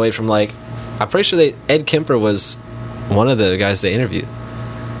goes all the way from like, I'm pretty sure Ed Kemper was one of the guys they interviewed.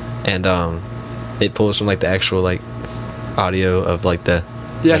 And it pulls from like the actual like audio of like the.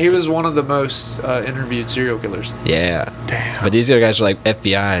 Yeah, he was one of the most interviewed serial killers. Yeah. Damn. But these other guys were like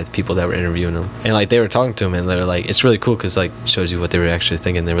FBI people that were interviewing them, and like they were talking to him, and they're like, it's really cool because like it shows you what they were actually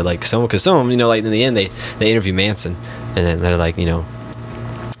thinking. They were like, some of them, you know, like in the end they interview Manson, and then they're like, you know,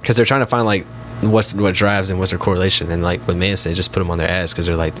 because they're trying to find like what drives and what's their correlation, and like with Manson, they just put him on their ass because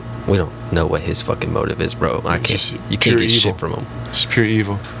they're like, we don't know what his fucking motive is, bro. You can't get shit from him. It's pure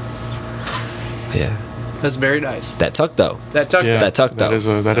evil. Yeah. That's very nice. That tuck though. That tuck. Yeah, That tuck though.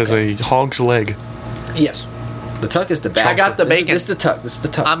 That is a hog's leg. Yes. The tuck is the back. I got the bacon. This is the tuck. This is the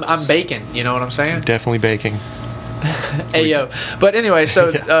tuck. I'm bacon. You know what I'm saying? Definitely baking. Hey yo. But anyway,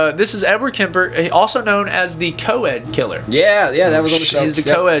 so this is Edward Kemper, also known as the co-ed killer. Yeah, that was on the show. He's the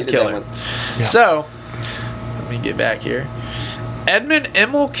Yep, co-ed he did that killer. one. Yeah. So, let me get back here. Edmund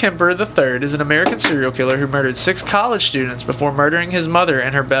Emil Kemper III is an American serial killer who murdered 6 college students before murdering his mother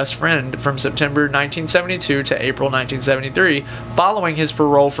and her best friend from September 1972 to April 1973, following his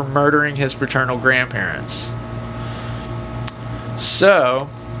parole for murdering his paternal grandparents. So,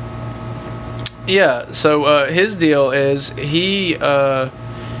 yeah, so his deal is he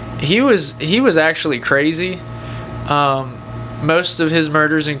was actually crazy. Most of his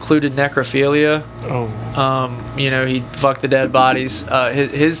murders included necrophilia. Oh. You know, he'd fuck the dead bodies.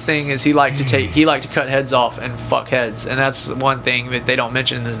 His thing is he liked to cut heads off and fuck heads, and that's one thing that they don't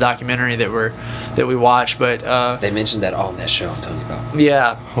mention in this documentary that we watched. But They mentioned that all in that show I'm telling you about.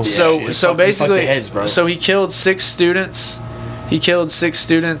 yeah. Holy So shit. so Fuck the basically, heads, bro. so he killed 6 students. Where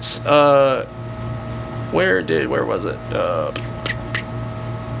was it?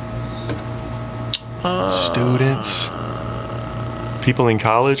 Students. People in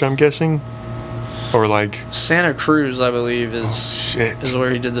college, I'm guessing? Or like... Santa Cruz, I believe, is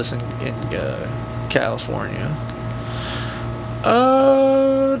where he did this in California.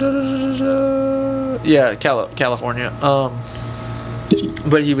 Yeah, California.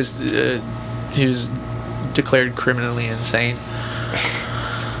 But he was declared criminally insane.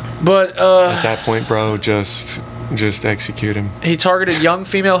 But at that point, bro, just execute him. he targeted young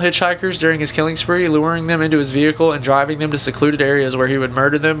female hitchhikers during his killing spree, luring them into his vehicle and driving them to secluded areas where he would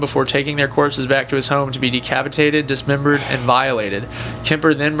murder them before taking their corpses back to his home to be decapitated, dismembered, and violated.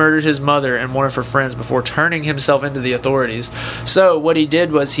 Kemper then murdered his mother and one of her friends before turning himself into the authorities. So what he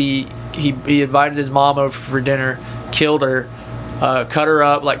did was he invited his mom over for dinner, killed her, cut her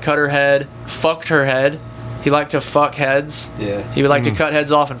up, like cut her head, fucked her head. He liked to fuck heads. Yeah. He would like to cut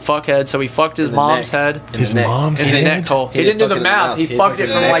heads off and fuck heads, so he fucked his mom's head. His mom's in the head? neck hole. He didn't do the mouth. He fucked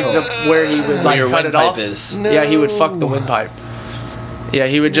it from like where he would like cut it off. Yeah, he would fuck the windpipe. Yeah,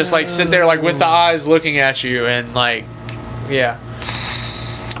 he would just like sit there like with the eyes looking at you and like, yeah.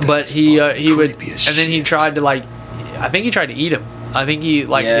 But he would, and then he tried to like, I think he tried to eat him. I think he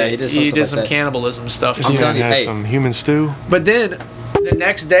like he did some like cannibalism stuff. I'm telling you, some human stew. But then the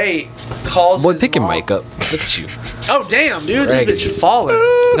next day calls. Boy, his pick your mom. mic up. Look at you. Oh damn, dude, this bitch is falling.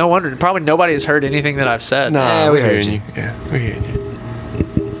 No wonder. Probably nobody has heard anything that I've said. Nah, we we're heard hearing you. you. Yeah, we're hearing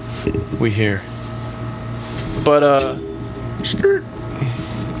you. We hear. But I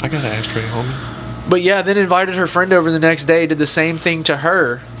got an ashtray, homie. But yeah, then invited her friend over the next day, did the same thing to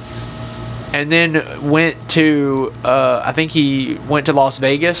her, and then went to I think he went to Las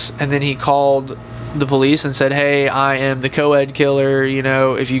Vegas, and then he called the police and said, "Hey, I am the co-ed killer. You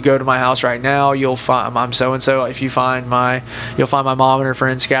know, if you go to my house right now, you'll find I'm so and so. If you find you'll find my mom and her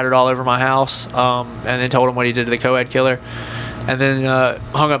friends scattered all over my house." And then told him what he did to the co-ed killer, and then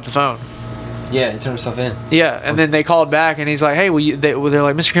hung up the phone. Yeah, he turned himself in. Yeah, and then they called back, and he's like, "Hey, they're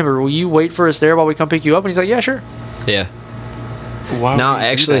like, Mr. Kimber, will you wait for us there while we come pick you up?" And he's like, "Yeah, sure." Yeah. Why No, would you do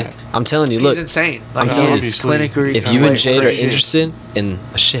actually, that? I'm telling you, He's look. insane. I'm Like, telling you, he's clinically if you and Jade are crazy. interested in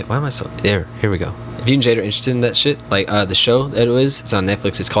shit, why am I so there? Here we go. If you and Jade are interested in that shit, like the show that it was, it's on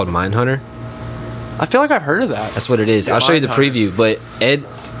Netflix. It's called Mindhunter. I feel like I've heard of that. That's what it is. Yeah, I'll show you the Mindhunter. preview. But Ed,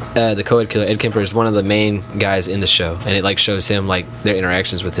 the co-ed killer, Ed Kemper, is one of the main guys in the show, and it like shows him like their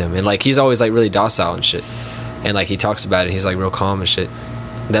interactions with him, and like he's always like really docile and shit, and like he talks about it. He's like real calm and shit.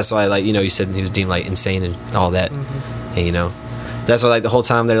 That's why like you said he was deemed like insane and all that, and that's why like the whole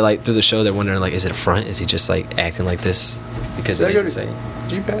time they're like through the show they're wondering like is it a front? Is he just like acting like this because he's insane?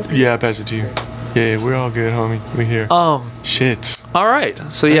 Did you pass me? Yeah, I pass it to you. Yeah, we're all good, homie. We here. Shit. All right.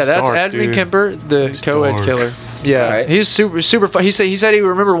 So yeah, that's dark, Edwin dude. Kemper, the co-ed dark. killer. Yeah, All right. he's super fun. He said he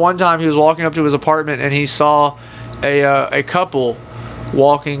remember one time he was walking up to his apartment and he saw a couple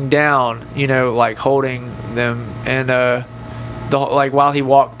walking down, like holding them, and while he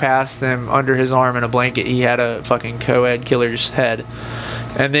walked past them under his arm in a blanket, he had a fucking co-ed killer's head.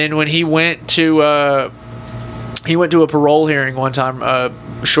 And then when he went to a parole hearing one time,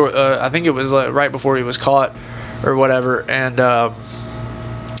 I think it was right before he was caught or whatever, and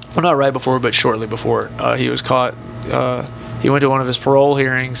well, not right before, but shortly before he was caught, he went to one of his parole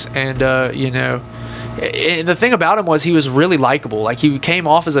hearings, and and the thing about him was he was really likable. Like, he came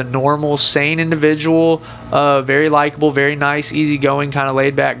off as a normal, sane individual, very likable, very nice, easygoing, kind of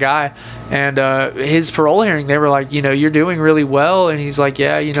laid-back guy. And his parole hearing, they were like, you're doing really well. And he's like,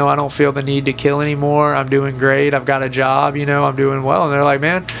 yeah, I don't feel the need to kill anymore. I'm doing great. I've got a job. I'm doing well. And they're like,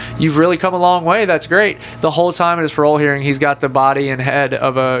 man, you've really come a long way. That's great. The whole time at his parole hearing, he's got the body and head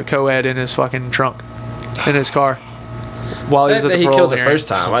of a co-ed in his fucking trunk, in his car. While The he was fact at that the he parole killed the hearing. first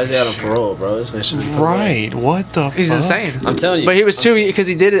time. Why is he out on parole, bro? This man should be paroled. Right. What the He's fuck? insane. I'm telling you. But he was too, because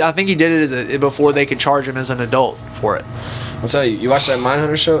he did it. I think he did it before they could charge him as an adult for it. I'm telling you, you watch that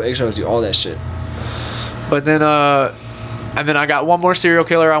Mindhunter show, it shows you all that shit. But then, and then I got one more serial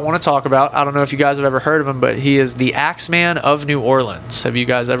killer I want to talk about. I don't know if you guys have ever heard of him, but he is the Axeman of New Orleans. Have you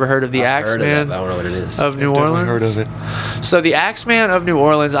guys ever heard of the Axeman I don't know what it is. of New Definitely Orleans? heard of it. So the Axeman of New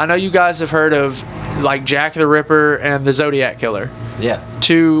Orleans, I know you guys have heard of like Jack the Ripper and the Zodiac Killer. Yeah.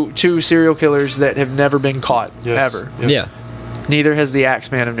 Two serial killers that have never been caught, Yes. ever. Yes. Yeah. Neither has the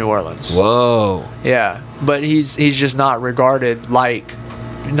Axeman of New Orleans. Whoa. Yeah, but he's just not regarded like.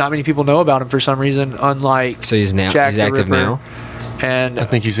 Not many people know about him for some reason. Unlike So he's Jack he's the active Ripper. now. And I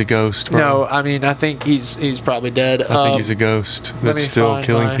think he's a ghost, bro. no, I mean I think he's probably dead. I think he's a ghost let me that's still find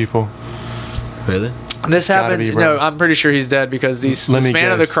killing my- people. Really? This Gotta happened. be, bro. No, I'm pretty sure he's dead because the Let me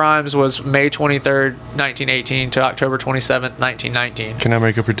span of the guess. crimes was May 23rd, 1918 to October 27th, 1919. Can I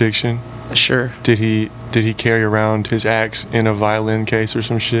make a prediction? Sure. Did he carry around his axe in a violin case or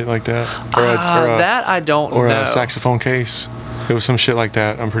some shit like that? Or That I don't or know. a saxophone case? It was some shit like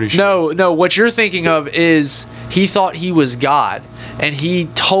that. I'm pretty sure. No. What you're thinking of is he thought he was God, and he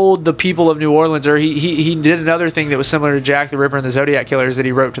told the people of New Orleans, or he did another thing that was similar to Jack the Ripper and the Zodiac Killers that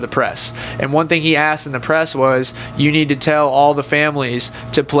he wrote to the press. And one thing he asked in the press was, you need to tell all the families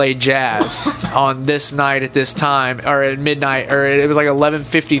to play jazz on this night at this time, or at midnight, or it was like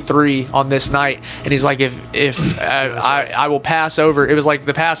 11:53 on this night. And he's like, if I will pass over. It was like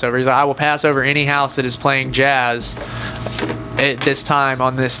the Passover. He's like, I will pass over any house that is playing jazz at this time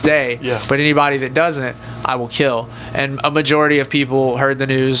on this day. Yeah. But anybody that doesn't, I will kill. And a majority of people heard the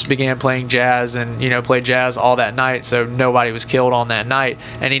news, began playing jazz, and played jazz all that night. So nobody was killed on that night,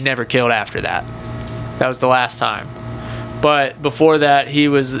 and he never killed after that. That was the last time. But before that, he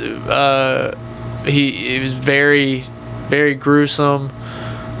was it was very, very gruesome.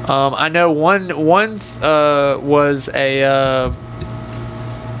 I know one was a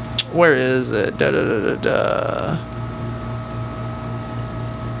where is it?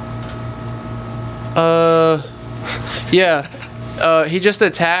 He just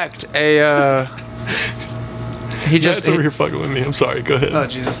attacked a. That's over here fucking with me. I'm sorry. Go ahead. Oh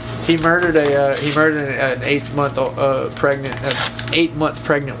Jesus! He murdered an 8-month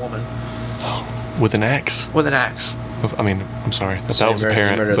pregnant woman. With an axe. With an axe. I mean, I'm sorry. That was He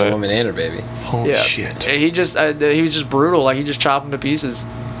apparent. murdered But the woman and her baby. holy shit. He was just brutal. Like, he just chopped them to pieces.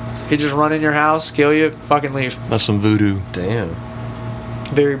 He just run in your house, kill you, fucking leave. That's some voodoo. Damn.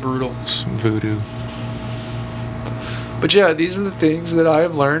 Very brutal. Some voodoo. But yeah, these are the things that I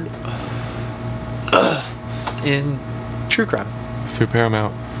have learned in true crime. Through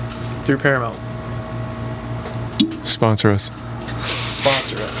Paramount. Sponsor us.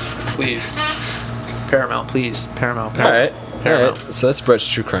 Sponsor us, please. Paramount, please. Paramount. All right. So that's Brett's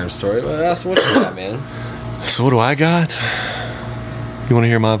true crime story. What else? What you got, man? So what do I got? You want to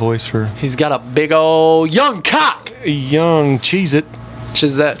hear my voice for? He's got a big old young cock. Young Cheez-It.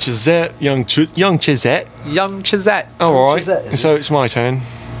 Chizette. Young Chizette. Young Chizette. All right. Chizette. So it's my turn.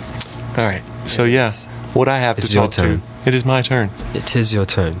 All right. So what I have to It's your talk to. turn. It is my turn. It is your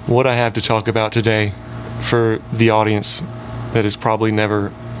turn. What I have to talk about today, for the audience that has probably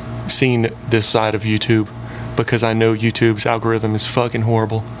never seen this side of YouTube, because I know YouTube's algorithm is fucking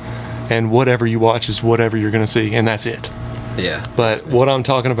horrible, and whatever you watch is whatever you're gonna see, and that's it. Yeah. But what I'm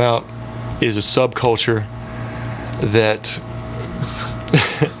talking about is a subculture that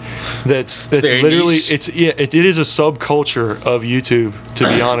that's very literally niche. it is a subculture of YouTube, to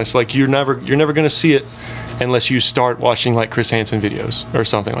be honest. Like, you're never gonna see it unless you start watching like Chris Hansen videos or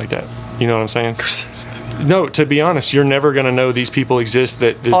something like that. You know what I'm saying? No, to be honest, you're never gonna know these people exist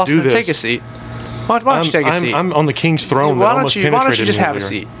that Austin, do this. take a seat. Why don't you take a seat? I'm on the king's throne Why that don't almost you penetrated just me have a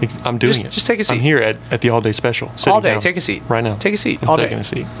earlier. seat? I'm doing it. Just take a seat. I'm here at the all day special. Sitting All day. down Take a seat. right now. Take a seat. I'm All day. taking a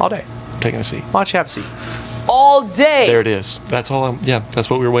seat. All day. I'm taking a seat. Why don't you have a seat? All day. There it is. That's all. That's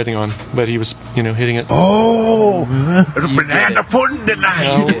what we were waiting on. But he was, hitting it. Oh, banana pudding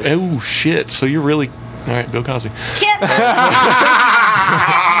tonight. Oh shit! So you're really all right, Bill Cosby. Can't tie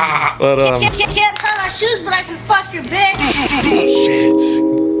But can't tie my shoes, but I can fuck your bitch. shit.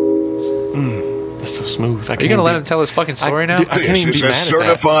 That's so smooth. Are you gonna let him tell his fucking story now? I can't This even is be a mad at that.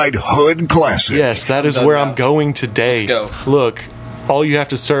 certified hood classic. Yes, that is where I'm going today. Let's go. Look, all you have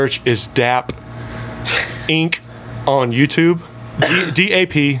to search is DAP Inc. on YouTube.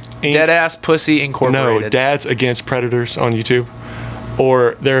 DAP Inc. Dead Ass Pussy Incorporated. No, Dads Against Predators on YouTube.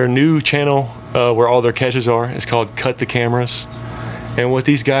 Or their new channel where all their catches are. It's called Cut the Cameras. And what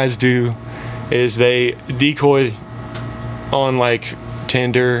these guys do is they decoy on like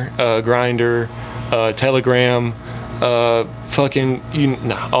Tinder, Grindr, Telegram,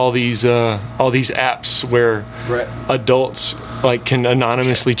 all these apps where adults like can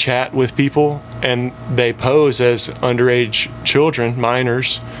anonymously chat with people, and they pose as underage children,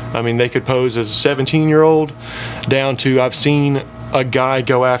 minors. I mean, they could pose as a 17-year-old down to, I've seen a guy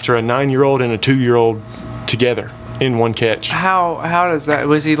go after a 9-year-old and a 2-year-old together in one catch. How does that?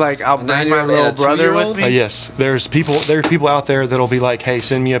 Was he like, I'll bring my 9-year-old little and a brother 2-year-old? with me? Yes, there's people out there that'll be like, hey,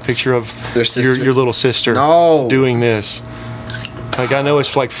 send me a picture of Their sister. your little sister No. doing this. Like, I know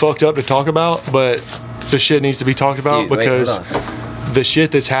it's like fucked up to talk about, but the shit needs to be talked about. Dude, wait, because hold the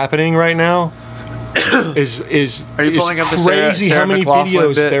shit that's happening right now is Are you pulling up the crazy Sarah how many McLachlan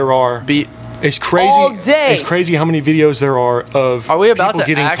videos bit? there are. Beat. It's crazy. All day. It's crazy how many videos there are of Are we about people to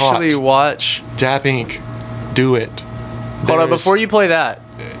getting actually caught. watch? DAP Inc. Do it. Hold on, There's- before you play that,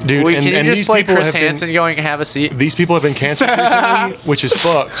 dude, can you just these play people Chris have been- Hansen going, have a seat? These people have been canceled recently, which is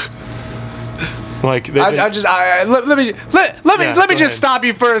fucked. Like, they've been- let me go just ahead. stop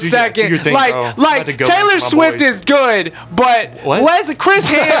you for a Do second. your thing, bro. I'm about like to go Taylor with my Swift boys. is good, but What? Chris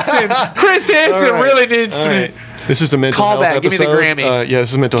Hansen All right. really needs All to right. be. This is the mental Call health back. Give me the episode. Grammy. Yeah,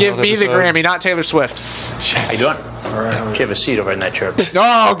 this is mental Give health me the episode. Grammy, not Taylor Swift. Shit. How you doing? All right. Why don't you have a seat over in that chair?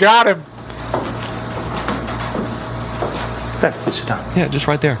 Oh, got him. There, please sit down. Yeah, just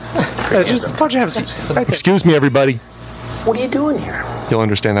right there. Yeah, just why don't you have a seat? Right there. Excuse me, everybody. What are you doing here? You'll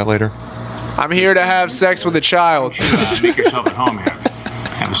understand that later. I'm here to have sex with a child. Make yourself at home here.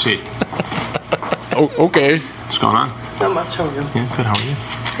 Have a seat. Oh, okay. What's going on? Not much, how are you? Yeah, good. How are you?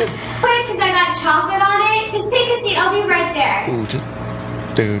 Quick, because I got chocolate on it. Just take a seat. I'll be right there. Ooh,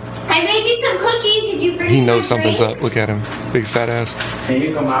 dude, I made you some cookies. Did you bring he me knows my something's drinks? up. Look at him, big fat ass. Can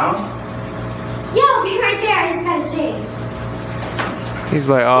you come out? Yeah, I'll be right there. I just gotta change. He's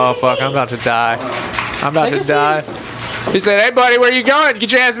like, oh, fuck, I'm about to die. I'm about to die. He said, hey, buddy, where you going?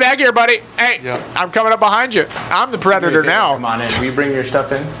 Get your ass back here, buddy. Hey, I'm coming up behind you. I'm the predator now. Come on in. Will you bring your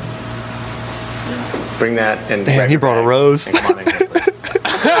stuff in? Bring that and. Damn, he brought a rose. And come on in here, please.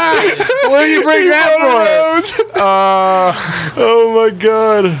 What do you bring that for? Oh my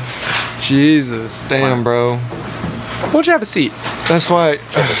god. Jesus. Damn, bro. Why don't you have a seat? That's why,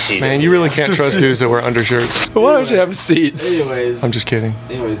 seat. man, you really can't trust dudes that wear undershirts. Why don't you have a seat? Anyways. I'm just kidding.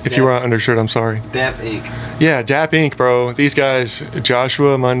 Anyways. If you wear an undershirt, I'm sorry. Dap Inc. Yeah, Dap Inc., bro. These guys,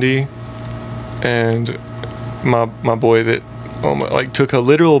 Joshua Mundy, and my boy that took a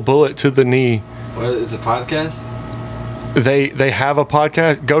literal bullet to the knee. What is it, a podcast? They have a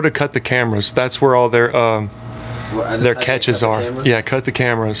podcast. Go to Cut the Cameras. That's where all their catches are. Yeah, Cut the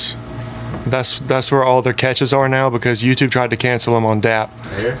Cameras. That's where all their catches are now because YouTube tried to cancel them on DAP.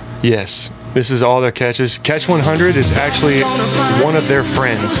 Here? Yes, this is all their catches. Catch 100 is actually one of their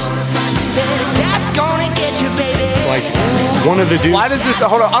friends. Like one of the dudes. Why does this?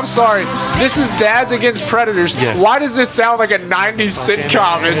 Hold on, I'm sorry. This is Dads Against Predators. Yes. Why does this sound like a '90s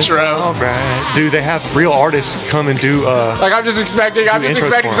sitcom intro? All right, dude. They have real artists come and do. Like I'm just expecting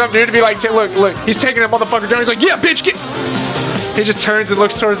intros some dude to be like, look, he's taking a motherfucker down. He's like, yeah, bitch, get. He just turns and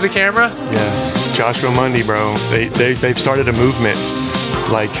looks towards the camera. Yeah, Joshua Mundy, bro. They've started a movement,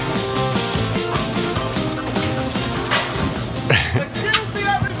 like.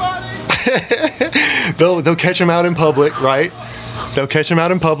 They'll catch him out in public, right? They'll catch him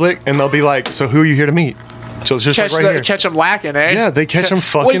out in public, and they'll be like, "So who are you here to meet?" So it's just like right here. Catch him lacking, eh? Yeah, they catch him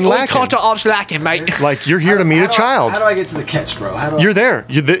fucking lacking. Caught to ops lacking, mate. Like you're here to meet a child. How do I get to the catch, bro? You're there.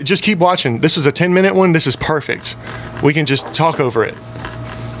 Just keep watching. This is a 10-minute one. This is perfect. We can just talk over it.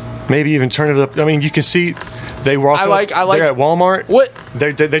 Maybe even turn it up. I mean, you can see they walk. I like. They're at Walmart. What?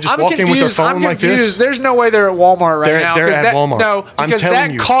 They just walk in with their phone like this. There's no way they're at Walmart right now. They're at Walmart. No, I'm because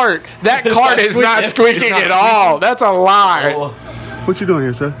telling you. that cart is not squeaking at all. That's a lie. What you doing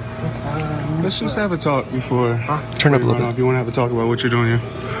here, sir? Let's just have a talk before. Turn up a little bit. If you want to have a talk about what you're doing here.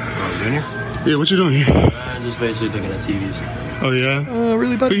 Yeah, what you doing here? I'm just basically looking at TVs. Oh yeah.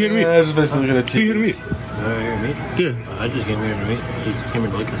 Really, buddy? Who you here to meet? Yeah, I was just basically looking at Who you here to meet? Here to meet? Yeah. I just came here to meet. Just came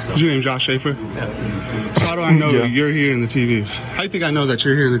here to look at stuff. Is your name Josh Schaefer? Yeah. So how do I know you're here in the TVs? How do you think I know that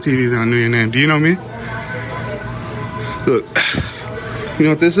you're here in the TVs and I know your name? Do you know me? Look. You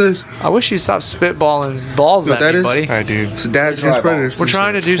know what this is? I wish you stopped spitballing balls You know at me, what buddy. All right, dude. It's Dads Against Predators. We're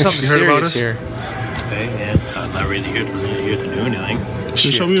trying to do something You heard about serious us? here. Okay, yeah. I'm not really here to do anything.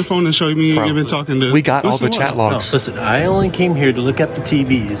 Just show me your phone and show me you've been talking to. We got all the Listen, chat what? logs. No, listen, I only came here to look at the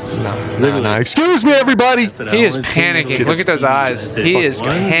TVs. No. Excuse me, everybody. He is panicking. Look at those eyes. He is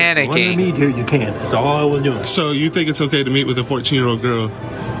Want to panicking. meet here, you can. That's all I was doing. So you think it's okay to meet with a 14-year-old girl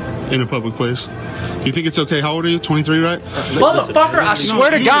in a public place? You think it's okay? How old are you? 23, right? Motherfucker, I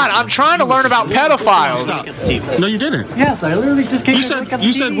swear to God, I'm trying to learn about pedophiles. Stop. No, you didn't. Yes, I literally just came You here to look at said the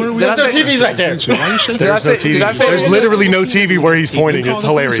you said TVs. where we Did I say TV's right there? Why are you shaking? Did I say- TV. did I say- There's literally no TV where he's pointing. It's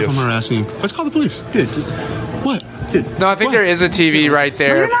hilarious. Come harassing you. Let's call the police. Dude, What? No, I think there is a TV right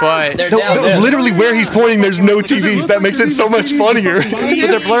there, but Literally where he's pointing, there's no TVs. That makes it so much funnier.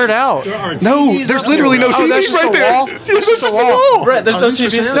 they're blurred out. No, there's literally no Oh, that's TVs just right a there. wall? Yeah, there's just a wall. Brett, there's no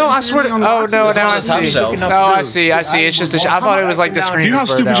TVs. No, I swear to. Oh no, now I see. Oh, I see. It's just. I thought it was like the screen. You know how was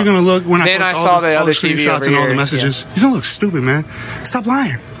blurred stupid you're out. gonna look when Then I post saw all the all other TV screenshots over and all the here. messages. You're gonna look stupid, man. Stop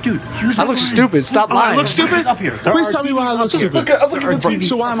lying. dude, I look stupid. Stop I lying. look stupid? Up here. Please tell me why I look stupid. I'm looking at the TV.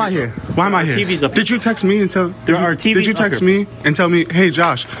 So why am I here? Why am I here? TV's up Did you text me and tell? There are TVs Did you up text here. me and tell me, hey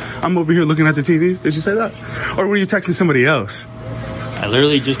Josh, I'm over here looking at the TVs? Did you say that? Or were you texting somebody else? I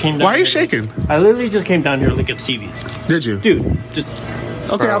literally just came down. Why are you here. shaking? I literally just came down here to look at the TVs. Did you? Dude, just.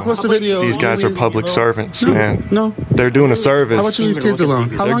 Okay, I'll post a video. These guys are public servants, No, man. no. They're doing a service. How about you leave kids alone?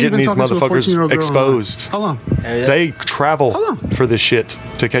 How They're long you getting been these talking to a motherfuckers 14-year-old girl exposed. How long? They travel for this shit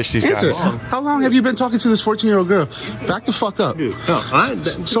to catch these Answer. guys. How long have you been talking to this 14-year-old girl? Back the fuck up.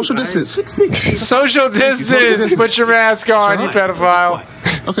 Social distance. Social distance. Put your mask on, you pedophile.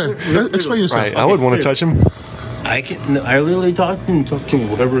 Okay, explain yourself. Right, I would want to touch him. I literally talked to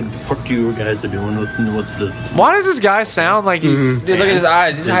whatever the fuck you guys are doing with the. Why does this guy sound like he's? Dude, look at his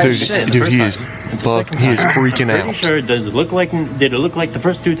eyes. He's high as shit. Dude, he is fucked. He is freaking Pretty out. sure. Did it look like the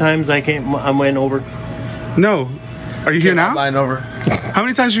first 2 times I went over? No. Are you here now? Line over. How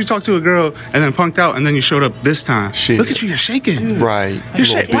many times did you talk to a girl and then punked out and then you showed up this time? Shit. Look at you, you're shaking. Right. You're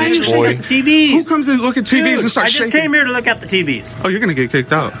shaking. Why are you shaking? The TVs. Who comes in and look at TVs and start I just shaking? came here to look at the TVs. Oh, you're gonna get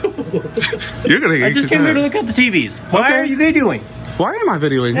kicked out. You're gonna get I just kicked came here to out. look at the TVs. Why Okay. are you videoing? Why am I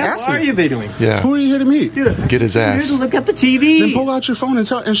videoing? Yeah, Ask why me. are you videoing? Yeah. Who are you here to meet? Get his I'm ass. here to look at the TV. Then pull out your phone and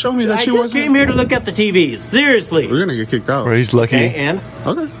show me that I she just wasn't. came here to look at the TVs. Seriously. We're gonna get kicked out. Bro, he's lucky. Okay, and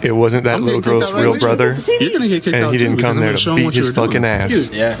Okay. It wasn't that I'm little getting girl's kicked out real right brother, You're gonna get kicked out and he too, didn't because come I'm there gonna to show him beat what you his were doing. fucking ass.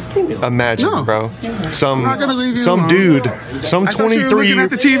 Yeah. Imagine, No. bro. I'm not gonna leave you Some alone. dude, some I thought you were looking at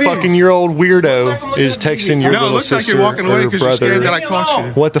the 23 TVs. fucking year old weirdo is texting your No, it little looks like sister you're walking away or because you're scared that brother. I caught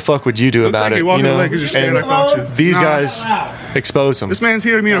you. What the fuck would you do Looks about like it? you're walking You know? away because you're scared I caught you. These Nah. guys expose them. This man's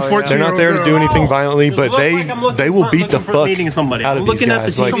here to meet a 14-year-old They're not there to do anything violently, but they will beat the fuck out of these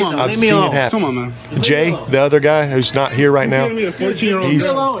guys. Like, I've seen it happen. Come on, man. Jay, the other guy who's not here right now, He's here to meet a 14-year-old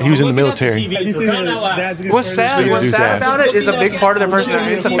he was in the military. What's sad? What's Dude's sad ass. about it is a big part of their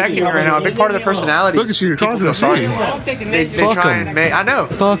personality. It's affecting me right now. A big part of their personality. Look at you, you're causing a Sorry. scene. They Fuck try 'em. and make. I know.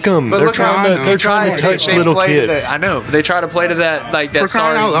 Fuck them. But They're look trying how- to. They're trying to touch they little play to kids. that- I know. They try to play to that like that. For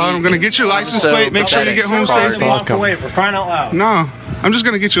crying Sorry. out loud, I'm gonna get your license So plate. Make sure you get home pathetic. safely. Fuck 'em. away for crying out loud. No, I'm just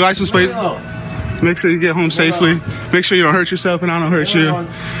gonna get your license plate. Make sure you get home safely. Make sure you don't hurt yourself and I don't hurt you.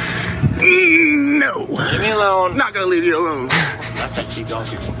 No. Leave me alone. Not gonna leave you alone.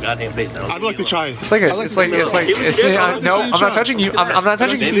 Goddamn face. I'd like to try it. It's like no. I'm not touching you. I'm not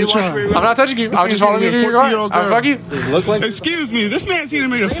touching you. I'm not touching you. I'll just follow you to your car. I'll fuck you. Excuse me, this man's here to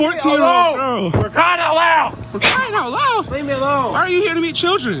meet a 14-year-old girl. We're crying out loud. We're crying out loud. Leave me alone. Why are you here to meet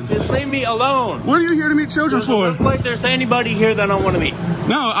children? Just leave me alone. What are you here to meet children Doesn't for? look like there's anybody here that I want to meet.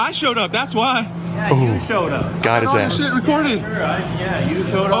 No, I showed up. That's why. Yeah, you showed up. Got his Oh, ass. shit recorded. Yeah, you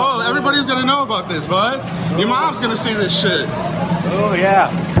showed up. Oh, everybody's gonna know about this, bud. Your mom's gonna see this shit. Oh, yeah.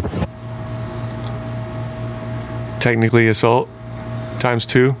 Technically assault times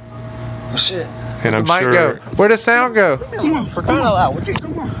 2. Oh shit. And I'm Might sure go. Where does sound go? Come on, For crying out loud. Would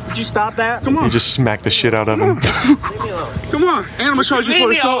you stop that? come he on, just smacked the shit out of him. Leave me alone. come on. And I'm gonna charge you Leave for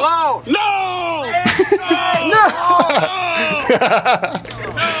me assault. alone.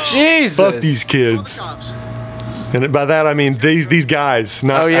 Jesus. Fuck these kids. And by that I mean these guys,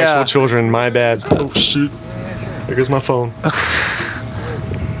 not Oh, yeah. actual children. My bad. Oh shit. There goes my phone.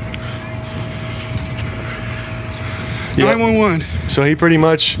 Yeah. 911. So he pretty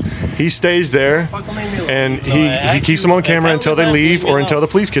much stays there, and he keeps them on camera until they leave or until the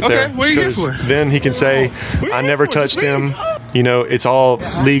police get Okay, there. what are you here 'Cause for? then he can say, "I never touched him." You know, it's all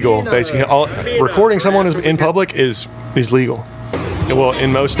legal. Basically, recording someone in public is legal. Well,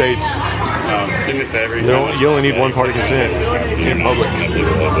 in most states, you only need one party consent in public.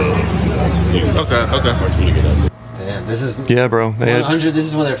 Okay. Damn, this is. Yeah, bro. They had, 100. This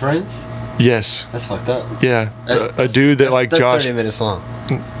is one of their friends. yes. That's fucked up. Yeah. A dude that like that's Josh. 30 minutes long.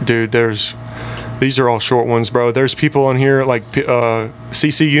 Dude, these are all short ones, bro. There's people on here like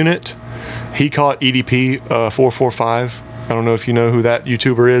CC Unit. He caught EDP 445. I don't know if you know who that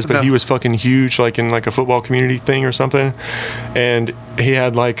YouTuber is, but No. he was fucking huge, like in like a football community thing or something. And he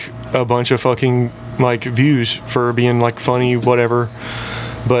had like a bunch of fucking like views for being like funny, whatever.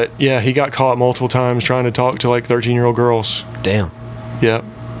 But yeah, he got caught multiple times trying to talk to like 13-year-old girls. Damn. Yep.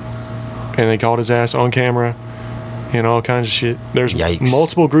 And they caught his ass on camera and all kinds of shit. There's Yikes.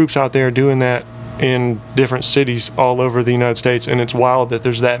 multiple groups out there doing that in different cities all over the United States, and it's wild that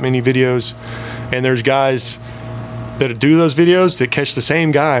there's that many videos, and there's guys that do those videos that catch the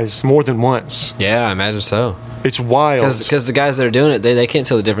same guys more than once. Yeah, I imagine so. It's wild. Because the guys that are doing it, they can't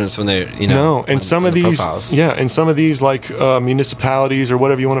tell the difference when they're, you know. No, and when- some when of the these, profiles. yeah, and some of these like municipalities or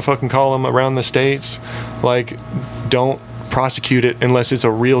whatever you want to fucking call them around the states, like don't prosecute it unless it's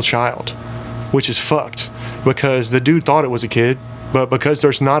a real child, which is fucked because the dude thought it was a kid, but because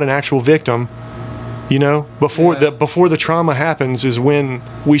there's not an actual victim, you know, before the trauma happens is when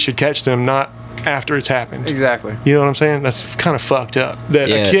we should catch them, not after it's happened. Exactly. You know what I'm saying? That's kind of fucked up. That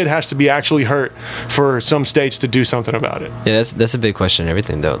Yeah. a kid has to be actually hurt for some states to do something about it. Yeah, that's a big question.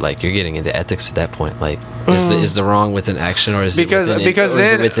 Everything though, like you're getting into ethics at that point. Like, is the wrong with an action or is Because it within because or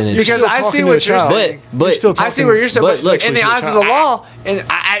is it then within because intent? I see talking to what a you're child. saying. But You're still I see where you're saying. but But in the eyes of the law, and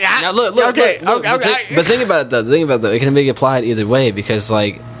now look, okay, look, okay, but think about it though. Think about that. It can be applied either way because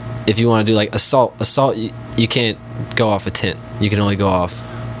like if you want to do like assault, you can't go off intent. You can only go off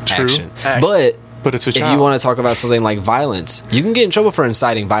True. action. But But it's a if child. you want to talk about something like violence, you can get in trouble for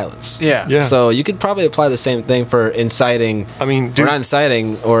inciting violence. Yeah. So you could probably apply the same thing for inciting. I mean, or dude, not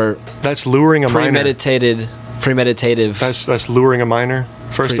inciting, or that's luring a premeditative. That's luring a minor.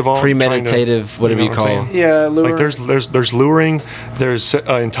 First of all, premeditative, whatever you call. Yeah, luring. Like there's luring, there's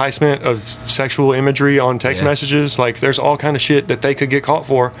enticement of sexual imagery on text messages. Like there's all kind of shit that they could get caught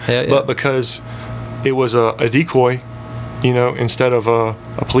for, but because it was a decoy, instead of a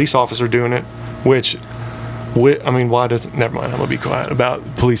police officer doing it, which. I mean, why doesn't? Never mind. I'm gonna be quiet about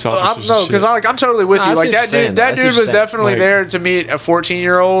police officers. No, because I'm totally with you. Like that dude, was definitely Like, there to meet a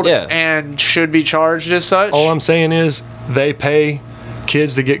 14-year-old, and should be charged as such. All I'm saying is they pay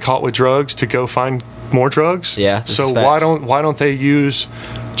kids that get caught with drugs to go find more drugs. Yeah. So why don't they use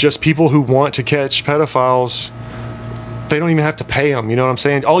just people who want to catch pedophiles? They don't even have to pay them. You know what I'm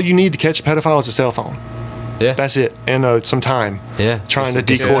saying? All you need to catch a pedophile is a cell phone. Yeah. That's it, and some time. Yeah. Trying to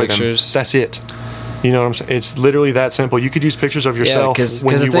decoy them. That's it. You know what I'm saying? It's literally that simple. You could use pictures of yourself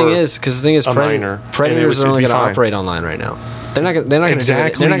when you were a minor. Predators are only going to operate online right now. They're not going to do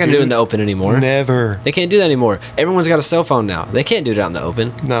it. They're not going to do it in the open anymore. Never. They can't do that anymore. Everyone's got a cell phone now. They can't do it out in the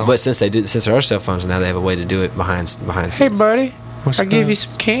open. No. But since there are cell phones now, they have a way to do it behind scenes. Hey, buddy, I'll give you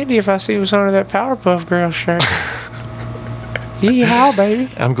some candy if I see what's under that Powerpuff Girl shirt. Yeehaw,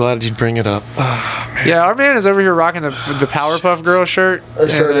 baby. I'm glad you'd bring it up. Yeah, our man is over here rocking the Powerpuff Girl shirt.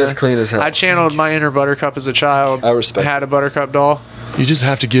 That shirt is clean as hell. I channeled my inner Buttercup as a child. I respect. Had a Buttercup doll. You just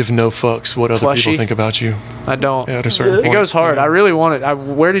have to give no fucks what other people think about you. I don't. Yeah, at a certain point. It goes hard. I really want it.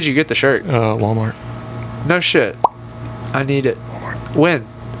 Where did you get the shirt? Walmart. No shit. I need it. Walmart. When?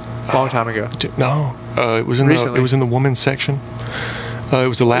 Long time ago. No. It was in Recently. the women's section. It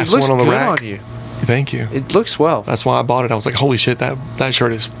was the last one on the rack. On you. Thank you. It looks well. That's why I bought it. I was like, holy shit, that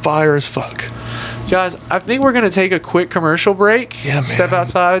shirt is fire as fuck. Guys, I think we're going to take a quick commercial break. Yeah, man. Step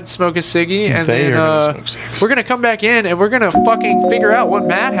outside, smoke a ciggy, and They then are gonna smoke cigs. we're going to come back in and we're going to fucking figure out what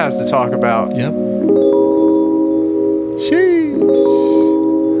Matt has to talk about. Yep. Sheesh.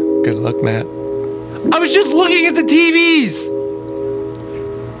 Good luck, Matt. I was just looking at the TVs.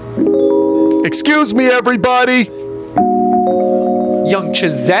 Excuse me, everybody. Young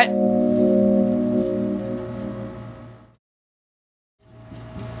Chazette.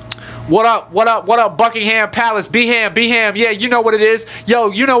 What up, Buckingham Palace, Beham, yeah, you know what it is. Yo,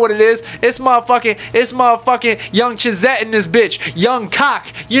 you know what it is. It's motherfucking Young Chazette in this bitch. Young Cock,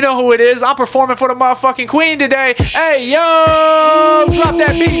 you know who it is. I'm performing for the motherfucking queen today. Hey, yo, drop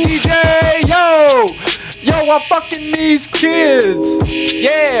that beat, DJ, yo, I'm fucking these kids.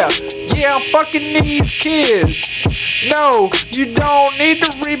 Yeah, I'm fucking these kids. No, you don't need to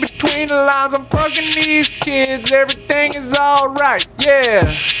read between the lines. I'm fucking these kids. Everything is alright. Yeah.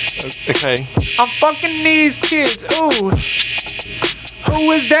 Okay. I'm fucking these kids. Ooh.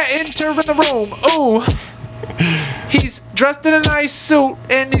 Who is that entering the room? Ooh. He's dressed in a nice suit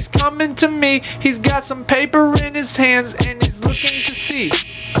and he's coming to me. He's got some paper in his hands and he's looking to see.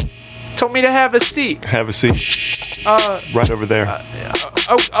 Told me to have a seat. Have a seat. Right over there.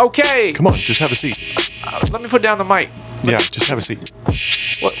 Okay. Come on, just have a seat. Let me put down the mic. Yeah, just have a seat.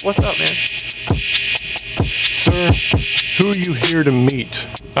 What's up, man? Sir, who are you here to meet?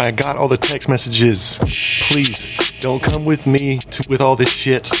 I got all the text messages. Please, don't come with me with all this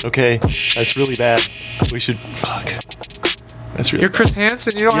shit, okay? That's really bad. We should... Fuck. That's really You're Chris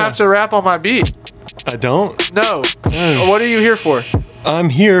Hansen. You don't have to rap on my beat. I don't? No. What are you here for? I'm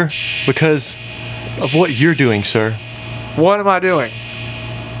here because of what you're doing, sir. What am I doing?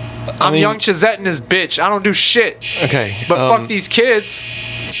 I'm Young Chazette in this bitch. I don't do shit. Okay. But fuck these kids.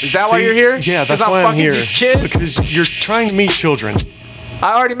 Is that why you're here? Yeah, that's why I'm here. These kids? Because you're trying to meet children.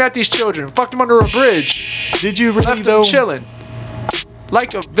 I already met these children. Fucked them under a bridge. Did you really, Left though? them chilling.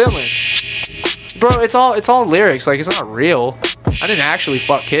 Like a villain. Bro, it's all lyrics. Like, it's not real. I didn't actually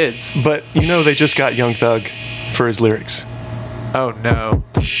fuck kids. But, they just got Young Thug for his lyrics. Oh, no.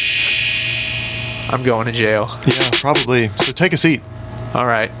 I'm going to jail. Yeah, probably. So take a seat. All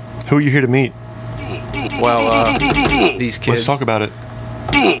right. Who are you here to meet? Well, these kids. Let's talk about it.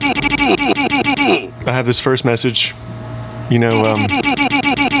 I have this first message. It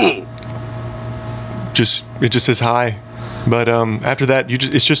just says hi. But after that,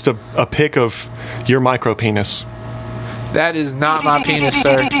 it's just a pic of your micro penis. That is not my penis,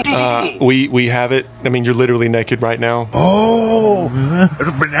 sir. We have it. I mean, you're literally naked right now. Oh,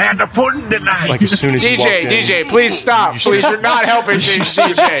 banana pudding tonight. Like as soon as you walked in. DJ, please stop. Please, you're not helping me,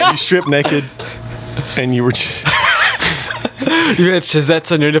 DJ. You stripped naked, and you were... You had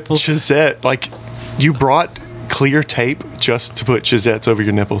Chazettes on your nipples? Chazette. Like, you brought clear tape just to put Chisettes over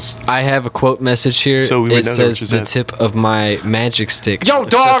your nipples. I have a quote message here. So we would it know they were says the Chisettes. tip of my magic stick. Yo, is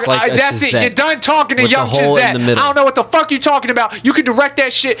dog, just like a that's it. Chizette You're done talking to with Young the hole in Chizette. the I middle. don't know what the fuck you talking about. You can direct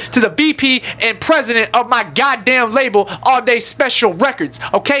that shit to the BP and president of my goddamn label, All Day Special Records.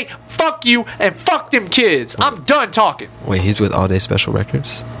 Okay? Fuck you and fuck them kids. I'm done talking. Wait, he's with All Day Special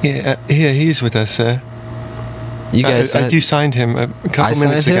Records? Yeah, he's with us, sir. You guys signed- you signed him a couple I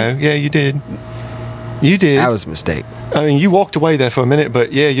minutes signed ago. him? Yeah, you did. You did. That was a mistake. I mean, you walked away there for a minute,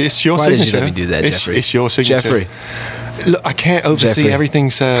 but yeah, it's your Why did you signature. let me do that, Jeffrey? It's your signature. Jeffrey. Look, I can't oversee Jeffrey, everything,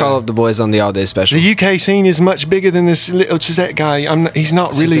 sir. Call up the boys on the All Day Special. The UK scene is much bigger than this little Chizette guy. He's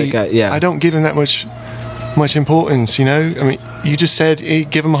not really. Chizette guy, yeah. I don't give him that much importance, you know. I mean, you just said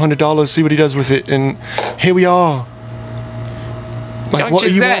give him $100, see what he does with it, and here we are. Like, Young what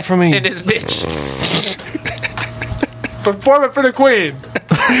do you Chizette want from me? and his bitch. Performing for the queen.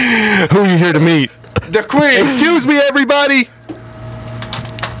 Who are you here to meet? The queen. Excuse me, everybody.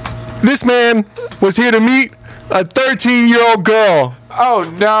 This man was here to meet a 13-year-old girl. Oh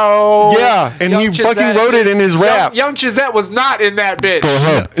no! Yeah, and Young he fucking wrote it in his rap. Young Chizette was not in that bitch.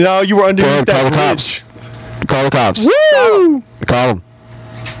 No, you were underneath Call that the cops. bridge. Call the cops. Woo! Call them.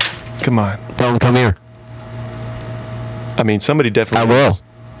 Come on. Tell them come here. I mean, somebody definitely. I will.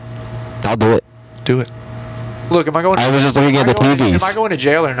 I'll do it. Do it. Look, am I going? I was just looking at the TVs. Am I going to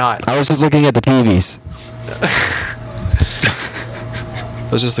jail or not? I was just looking at the TVs. I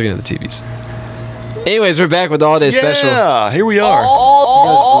was just looking at the TVs. Anyways, we're back with the All Day Special. Yeah, here we are. I'm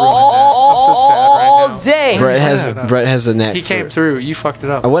so sad right now. Day. Brett has a net. He came through. You fucked it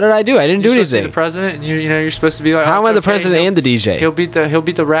up. What did I do? I didn't do You're supposed to be anything. the president, and you know you're supposed to be like. How oh, am I it's the okay. president and the DJ? He'll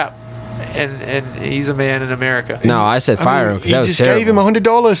beat the rap, and he's a man in America. No, I said fire him because that was just terrible. gave him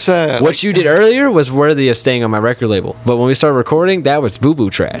 $100, sir. What you did earlier was worthy of staying on my record label, but when we started recording, that was boo boo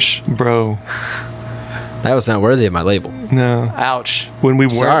trash. Bro. That was not worthy of my label. No. Ouch. When we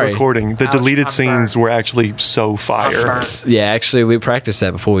weren't Sorry. recording, the Ouch, deleted I'm scenes were actually so fire. Yeah, actually, we practiced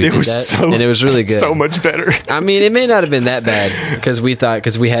that before we It did was that, so and it was really good. So much better. I mean, it may not have been that bad because we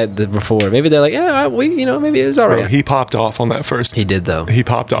had the before. Maybe they're like, yeah, maybe it was all Bro, right. he popped off on that first. He did though. He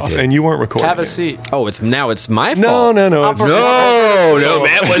popped off, did. and you weren't recording. Have a it. seat. Oh, it's my No, fault. no. No,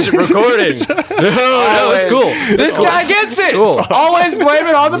 Matt wasn't recording. No, it's cool. This guy gets it. Cool. Always blame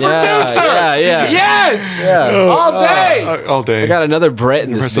it on the Yeah, producer. yeah. Yes. Yeah. All day. All day. I got another Brett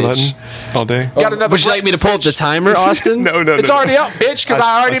in this Press the bitch. button all day. Got another Would you like me to pull up the timer, Austin? No. It's already up, bitch, because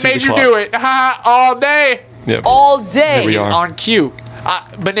I already see made the you clock. do it. All day. Yep. All Here we day. are. On cue.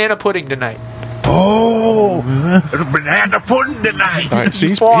 Banana pudding tonight. Oh, banana pudding tonight. All right, see,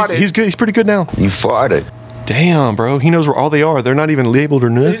 farted. he's good. He's pretty good now. You farted. Damn, bro. He knows where all they are. They're not even labeled or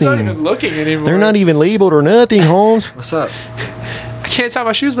nothing. He's not even looking anymore. They're not even labeled or nothing, Holmes. What's up? I can't tie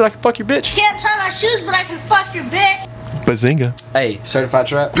my shoes, but I can fuck your bitch. Can't tie my shoes, but I can fuck your bitch. Bazinga. Hey, certified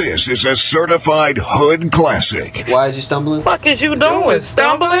trap. This is a certified hood classic. Why is you stumbling? Fuck is you doing?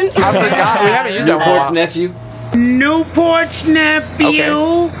 Stumbling? I forgot. We haven't used that Newport's one. nephew. Newport's nephew. Okay.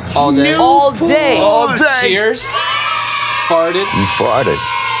 All day. All day. All day. Cheers. Farted. You farted.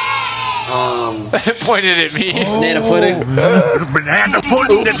 Pointed at me. Banana pudding. Banana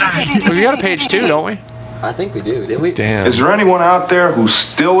pudding tonight. We got a page 2, don't we? I think we do, didn't we? Damn. Is there anyone out there who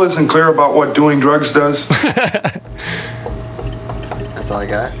still isn't clear about what doing drugs does? That's all I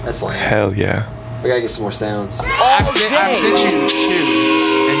got. That's lame. Hell yeah. We gotta get some more sounds. I've sent you 2, and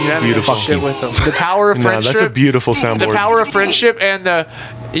you haven't Beautiful. done shit with them. The power of No, friendship. that's a beautiful The soundboard. power of friendship and the.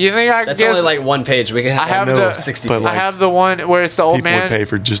 You think I That's guess? only like one page. We can have, I have know, the 60 but pages. like- I have the one where it's the old People man. would pay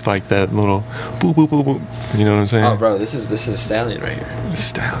for just like that little boop, boop, boop, boop. You know what I'm saying? Oh, bro, this is a stallion right here.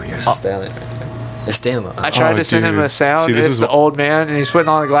 Stallion. It's a stallion right there. It's standing I tried Oh, to send him dude. a sound. See, this It's is the what- old man, and he's putting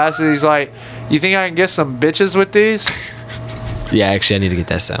on the glasses. He's like, "You think I can get some bitches with these? Yeah, actually, I need to get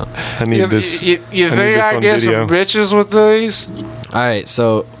that sound. I need this. You I need think this I can on get video. some bitches with these?" All right,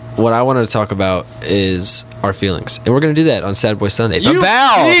 so what I wanted to talk about is our feelings, and we're gonna do that on Sad Boy Sunday. You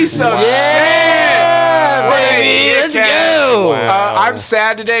piece of shit, baby. Let's go. I'm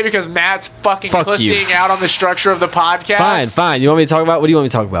sad today because Matt's fucking Fuck you. pussying out on the structure of the podcast. Fine. You want me to talk about? What do you want me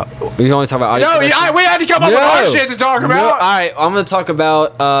to talk about? You want me to talk about audio No, production? we had to come up with our shit to talk about. All right, I'm going to talk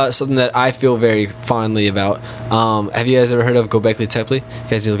about something that I feel very fondly about. Have you guys ever heard of Göbekli Tepe? You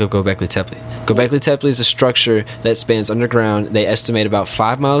guys need to look up Göbekli Tepe. Göbekli Tepe is a structure that spans underground. They estimate about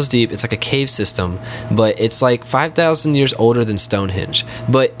 5 miles deep. It's like a cave system, but it's like 5,000 years older than Stonehenge.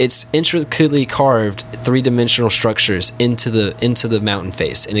 But it's intricately carved three-dimensional structures into the mountain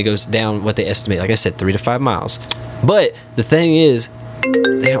face, and it goes down what they estimate, like I said, 3 to 5 miles. But the thing is, I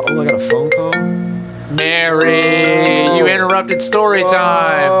got a phone call. Mary, you interrupted story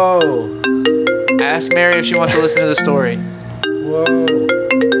time. Ask Mary if she wants to listen to the story. Whoa.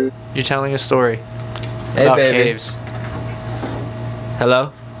 You're telling a story. Hey, about baby. caves.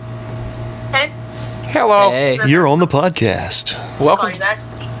 Hello? Hello. Hey. You're on the podcast. Welcome.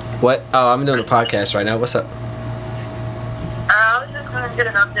 What? Oh, I'm doing a podcast right now. What's up? I was just going to get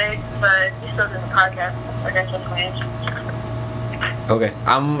an update, but you still doing the podcast. I guess what's my age. Okay.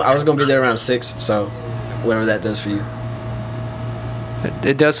 I was gonna be there around 6, so whatever that does for you.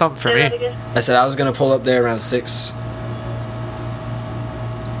 It does something for me. I said I was gonna pull up there around 6.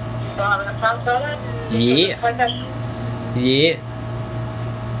 Yeah. Yeah.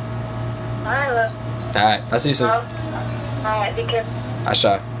 Alright, I'll see you soon. Alright, take care. I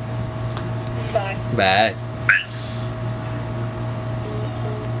shot. Bye. Bye.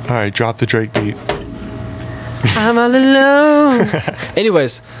 All right, drop the Drake beat. I'm all alone.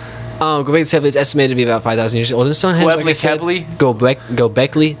 Anyways, Gobekli Tepe is estimated to be about 5,000 years old. And Stonehenge, like I said,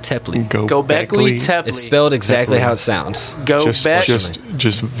 Gobekli Tepe. Gobekli Tepe. It's spelled exactly how it sounds.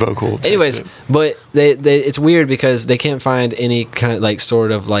 Just vocal. Anyways, but they it's weird because they can't find any kind of like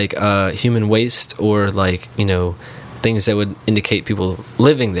sort of like human waste or like, you know, things that would indicate people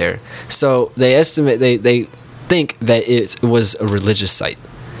living there. So they estimate they think that it was a religious site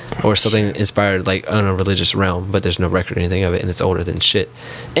or something inspired like on a religious realm, but there's no record or anything of it, and it's older than shit.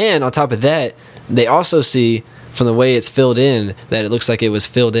 And on top of that, they also see from the way it's filled in that it looks like it was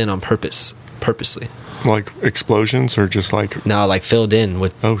filled in on purposely. Like explosions or just like no, like filled in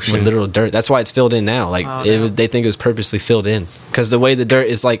with literal dirt. That's why it's filled in now. Like they think it was purposely filled in because the way the dirt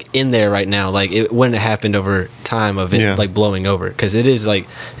is like in there right now, like it wouldn't have happened over time of it like blowing over because it is like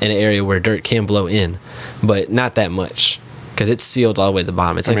an area where dirt can blow in, but not that much because it's sealed all the way to the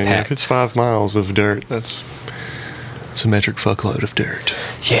bottom. It's like packed. If it's 5 miles of dirt, it's a metric fuckload of dirt.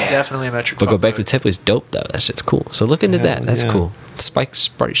 Yeah, definitely a metric. But Gobekli Tepe is dope though. That shit's cool. So look into that. That's cool.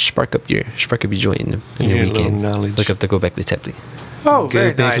 Spark up your joy in your weekend. Look up the Gobekli Tepe. Oh,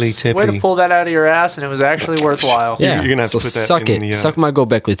 very nice. Way to pull that out of your ass, and it was actually worthwhile. Yeah, you're gonna have to put that suck in it. Suck my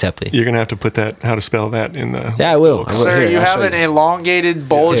Gobekli Tepe. You're gonna have to put that how to spell that in the. Yeah, I will. Sir, you have an elongated,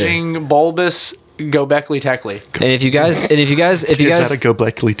 bulging, bulbous Gobekli Tepe. And if you guys, is that a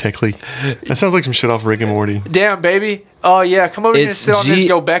Gobekli Tepe? That sounds like some shit off Rick and Morty. Damn, baby. Oh yeah, come over here and sit on this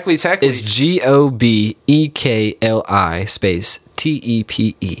Gobekli Tepe. It's Gobekli space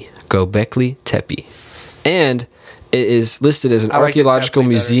Tepe. Gobekli Tepe, and it is listed as an archaeological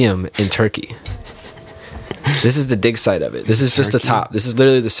museum in Turkey. This is the dig site of it. This is just the top. This is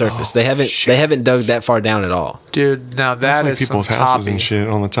literally the surface. They haven't dug that far down at all. Dude, now that like is people's some houses toppy. and shit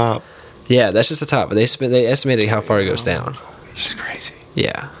on the top. Yeah, that's just the top. But they estimated how far it goes down. It's crazy.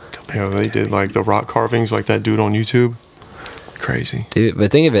 Yeah. Yeah, they did like the rock carvings, like that dude on YouTube. Crazy, dude. But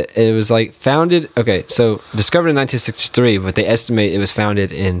think of it. It was like founded. Okay, so discovered in 1963, but they estimate it was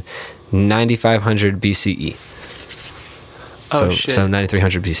founded in 9500 BCE. Oh shit! So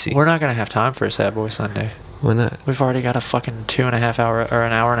 9300 BC. We're not gonna have time for a Sad Boy Sunday. Why not? We've already got a fucking 2.5 hour or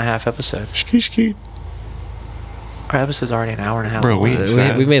an hour and a half episode. Ski. Our episode's already an hour and a half. Bro,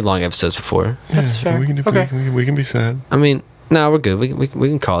 long. We've made long episodes before. That's fair. We can be sad. I mean, no, we're good. We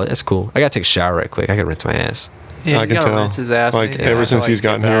can call it. That's cool. I gotta take a shower right quick. I gotta rinse my ass. Yeah, I can tell. Rinse his ass like ever since he's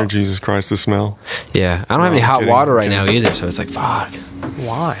gotten here, Jesus Christ, the smell. Yeah, I don't have any hot water right now either, so it's like fuck.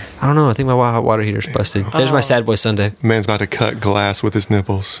 Why? I don't know. I think my hot water heater's busted. There's my Sad Boy Sunday. Man's about to cut glass with his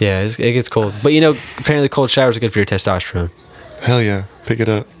nipples. Yeah, it gets cold. But you know, apparently cold showers are good for your testosterone. Hell yeah, pick it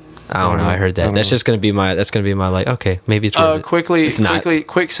up. I don't know. I heard that. That's just gonna be my. That's gonna be my like. Okay, maybe it's worth it.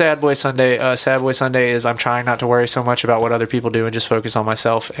 Quick Sad Boy Sunday. Sad Boy Sunday is I'm trying not to worry so much about what other people do and just focus on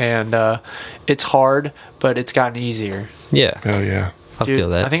myself. And it's hard, but it's gotten easier. Yeah. Oh yeah. I feel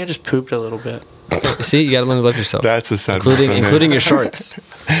that. I think I just pooped a little bit. See, you gotta learn to love yourself. That's a sad Boy Sunday. Including your shorts.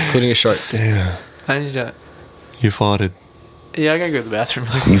 Including your shorts. Yeah. I need to. You farted. Yeah, I gotta go to the bathroom.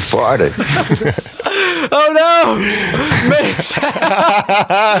 You farted. Oh no!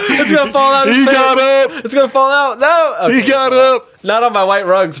 It's gonna fall out. He got up. It's gonna fall out. No. Okay. He got up. Not on my white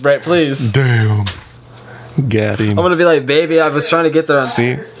rugs, Brett. Please. Damn. Got him. I'm gonna be like, baby, I was trying to get there on.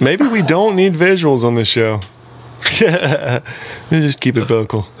 See, maybe we don't need visuals on this show. Just keep it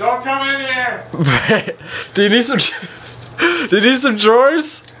vocal. Don't come in here. Do you need some? Do you need some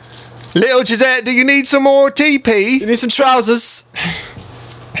drawers? Little Gisette, do you need some more TP? You need some trousers?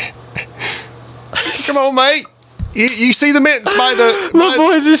 Come on, mate. You see the mints by the... My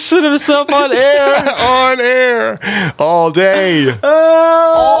boy just shit himself on air. On air. All day.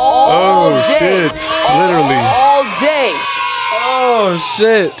 Oh, shit. Literally. All day. Oh,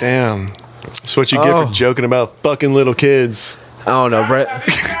 shit. Damn. That's what you get for joking about fucking little kids. I don't know, Brett.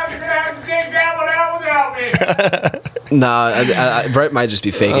 Nah, Brett might just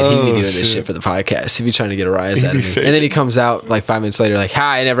be faking. He'd be doing this shit for the podcast. He'd be trying to get a rise out of me. And then he comes out like 5 minutes later, like,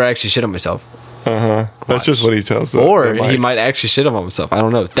 "Hi, I never actually shit on myself." That's just what he tells them. Or he might actually shit on himself. I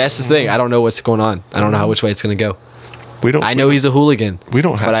don't know. That's the thing. I don't know what's going on. I don't know which way it's gonna go. I know he's a hooligan. We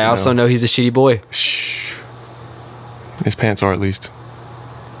don't have but I also know he's a shitty boy. Shh. His pants are, at least.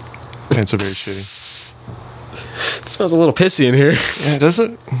 Pants are very shitty. It smells a little pissy in here. Yeah, does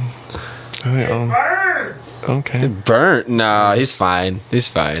it? Burns. Okay. It burnt. Nah, he's fine. He's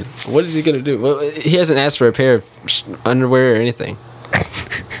fine. What is he gonna do? Well, he hasn't asked for a pair of underwear or anything.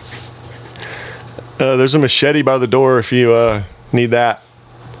 There's a machete by the door if you need that.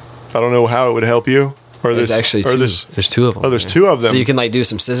 I don't know how it would help you. Or there's actually two. There's two of them. Oh, there's two of them. So you can like do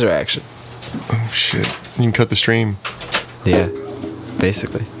some scissor action. Oh shit! You can cut the stream. Yeah,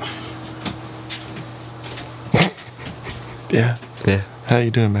 basically. Yeah. Yeah. How you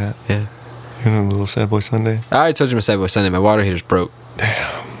doing, Matt? Yeah. You on a little Sad Boy Sunday? I already told you my Sad Boy Sunday. My water heater's broke.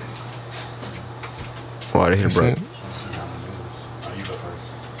 Damn. Water heater broke.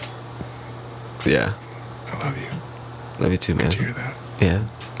 Yeah. I love you. Love you too, man. Did you hear that? Yeah.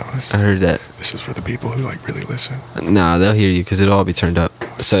 I heard that. This is for the people who like really listen. Nah, they'll hear you because it'll all be turned up.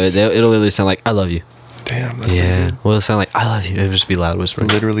 So it'll literally sound like "I love you." Damn. That's yeah. Well, it'll sound like "I love you." It'll just be loud whispering.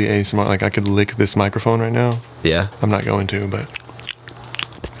 Literally ASMR. Like I could lick this microphone right now. Yeah. I'm not going to, but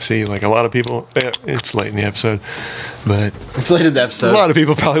see, like a lot of people. It's late in the episode, but it's late in the episode. A lot of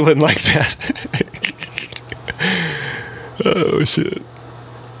people probably wouldn't like that. Oh shit.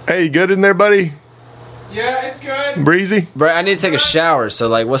 Hey, you good in there, buddy? Yeah, it's good. Breezy? Bro, I need to take a shower. So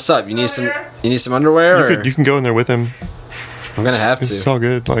like, what's up? You need some underwear? You can go in there with him. I'm gonna have to. It's all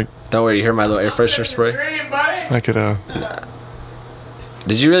good. Like, don't worry. You hear my little air freshener spray? I could.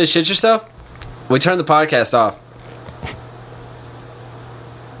 Did you really shit yourself? We turned the podcast off.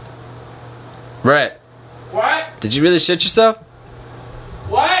 Brett. What? Did you really shit yourself?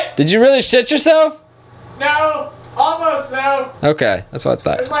 What? Did you really shit yourself? No. Almost though. Okay, that's what I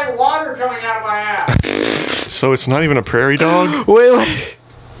thought. There's like water coming out of my ass. So it's not even a prairie dog? Wait.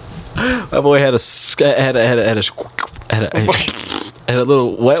 My boy had a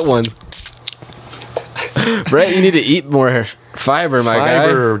little wet one. Brett, you need to eat more fiber, my guy.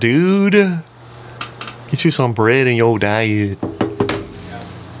 Fiber, dude. Get you some bread in your diet.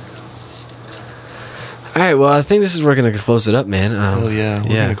 All right, well, I think this is where we're gonna close it up, man. Oh yeah, we're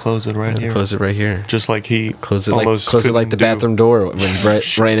gonna close it right here. Close it right here. Just like he close it like the bathroom door when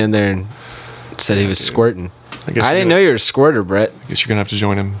Brett ran in there and said he was squirting. I didn't know you were a squirter, Brett. I guess you're gonna have to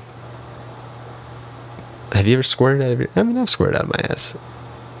join him. Have you ever squirted out of your? I mean, I've squirted out of my ass.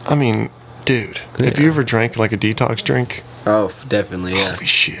 I mean, dude, have you ever drank like a detox drink? Oh, definitely. Yeah. Holy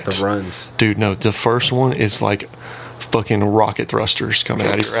shit. The runs, dude. No, the first one is like fucking rocket thrusters coming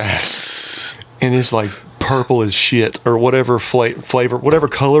out of your ass. And it's like purple as shit or whatever flavor, whatever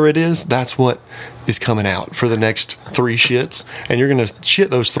color it is, that's what is coming out for the next 3 shits. And you're going to shit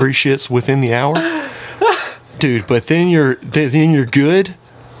those 3 shits within the hour. Dude, but then you're good.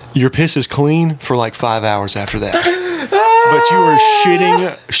 Your piss is clean for like 5 hours after that. But you are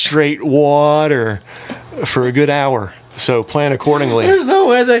shitting straight water for a good hour. So plan accordingly. There's no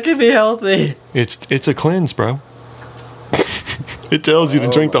way that can be healthy. It's a cleanse, bro. It tells you to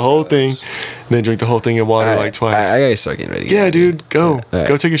drink the whole thing, then drink the whole thing in water like twice. I gotta start getting ready. Yeah, dude, go. Right.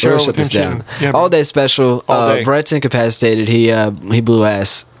 Go take a shower with him. Down. Yeah, all day special. All day. Brett's incapacitated. He blew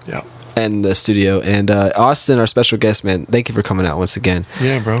ass. Yeah. In the studio. And Austin, our special guest, man, thank you for coming out once again.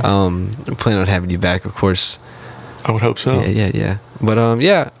 Yeah, bro. I'm planning on having you back, of course. I would hope so. Yeah. But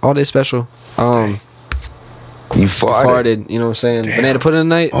yeah, all day special. You farted, you know what I'm saying? Damn. Banana pudding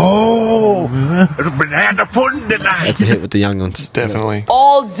tonight? Oh, banana pudding tonight. That's a hit with the young ones. Definitely.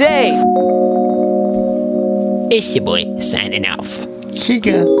 All day. It's your boy signing off.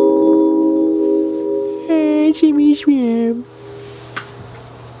 Chica. Jimmy Swim.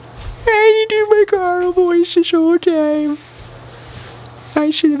 I didn't do my Carl voice this whole time.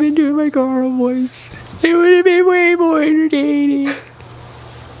 I should have been doing my Carl voice. It would have been way more entertaining.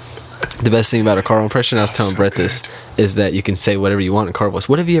 The best thing about a Carl impression, I was telling Brett this, is that you can say whatever you want in Carl voice.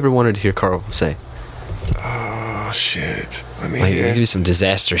 What have you ever wanted to hear Carl say? Oh, shit. I mean, like, it could be some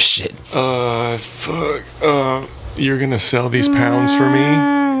disastrous shit. Fuck. You're gonna sell these pounds for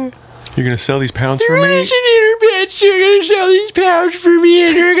me? You're gonna sell these pounds for me? You're bitch. You're gonna sell these pounds for me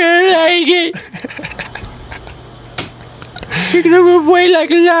and you're gonna like it. You're gonna move weight like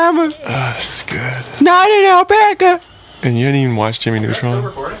a llama. That's good. Not an alpaca. And you didn't even watch Jimmy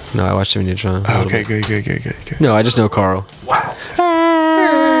Neutron? No, I watched Jimmy Neutron. Oh, okay, good. No, I just know Carl. Wow.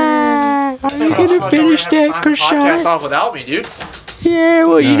 Are you gonna finish that croissant? Podcast off without me, dude. Yeah,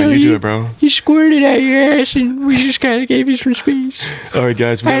 well, you Nah, know, you do it, bro. You squirted out your ass, and we just kind of gave you some space. All right,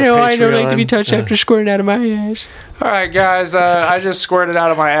 guys. I know, like to be touched after squirting out of my ass. All right, guys. I just squirted out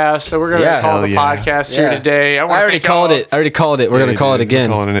of my ass, so we're gonna call the podcast here today. I already called it. We're gonna call it again.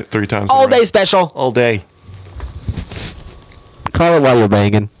 Calling it 3 times. All day special. All day. Call it while you're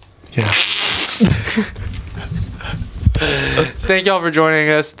banging. Yeah. Thank y'all for joining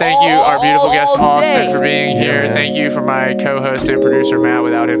us. Thank you, our beautiful guest Austin, for being here. Thank you for my co-host and producer Matt.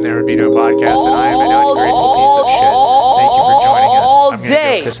 Without him, there would be no podcast, and I am an ungrateful piece of shit. Thank you for joining us. I'm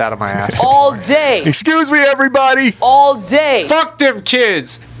gonna go piss out of my ass. All day. Excuse me, everybody. All day. Fuck them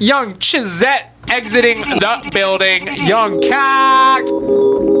kids. Young Chizette exiting the building. Young cock.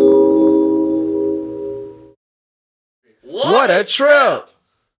 What a trip!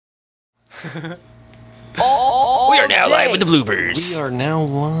 We are now live with the bloopers. We are now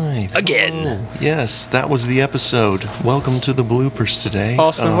live Again. Oh, yes, that was the episode. Welcome to the bloopers today.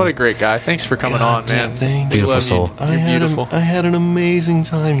 Austin, what a great guy. Thanks for coming on, man. Thank Beautiful Love you. soul. You're beautiful. I had an amazing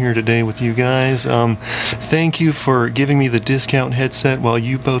time here today with you guys. Thank you for giving me the discount headset while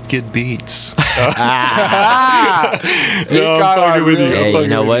you both get beats. No, I'm fucking with you. Hey, you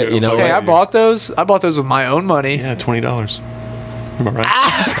know what? You know Hey, what? I bought those. I bought those with my own money. Yeah, $20. Am I right?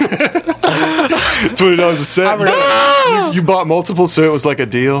 $20 a set. You bought multiple, so it was like a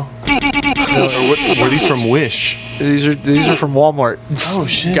deal. Were these from Wish? These are from Walmart. Oh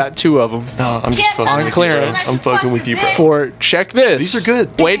shit! Got 2 of them. No, I'm just fucking on with you, clearance. bro. I'm fucking with you, bro. For check this. These are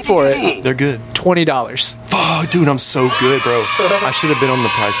good. Wait for it. They're good. $20. Oh, dude, I'm so good, bro. I should have been on The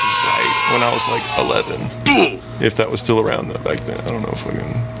Price is Right when I was like 11. If that was still around back then. I don't know if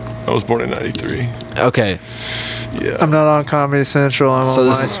I was born in 93. Okay. Yeah. I'm not on Comedy Central. I'm So on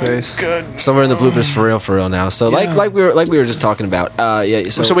this is MySpace. Good. So we're in the bloopers for real now. So like we were just talking about. Yeah.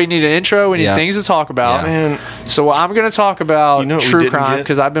 So we need an intro. We need things to talk about. Man, So I'm going to talk about You know what we true didn't crime get?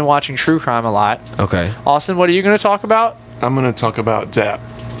 because I've been watching true crime a lot. Okay. Austin, what are you going to talk about? I'm gonna talk about DAP,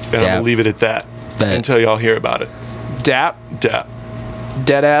 and I'm gonna leave it at that Bet. until y'all hear about it. DAP, DAP.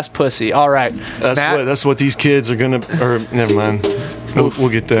 dead ass pussy. All right. That's what these kids are gonna. Or never mind. We'll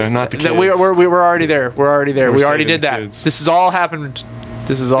get there. Not the kids. We're already there. We're already there. We're We already saving did the that. kids. This has all happened.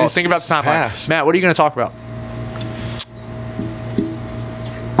 This is all. This Think about the is timeline. past. Matt, what are you going to talk about?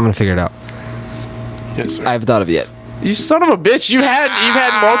 I'm gonna figure it out. Yes, sir. I haven't thought of it yet. You son of a bitch! You've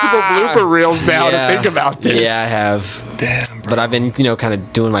had multiple blooper reels now Yeah. to think about this. Yeah, I have. Damn, bro. But I've been, kind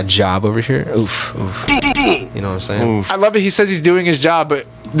of doing my job over here. Oof. You know what I'm saying? Oof. I love it. He says he's doing his job, but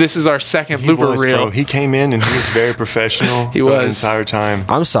this is our second He blooper was, reel. bro. He came in and he was very professional. He the was. entire time.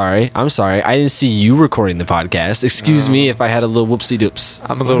 I'm sorry. I didn't see you recording the podcast. Excuse me if I had a little whoopsie doops.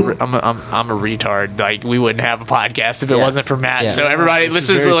 I'm a retard. Like we wouldn't have a podcast if it Yeah. wasn't for Matt. Yeah. So everybody, This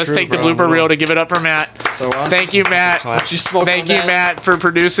is let's very true, take the bro. blooper reel to give it up for Matt. So Thank you, Matt. Thank you, that? Matt, for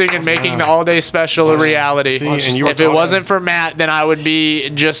producing and making the all day special a reality. See, and you were If it talking- wasn't for Matt, then I would be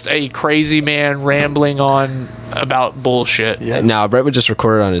just a crazy man rambling on about bullshit. Yeah. No, Brett would just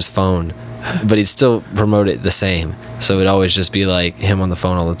record it on his phone, but he'd still promote it the same. So it'd always just be like him on the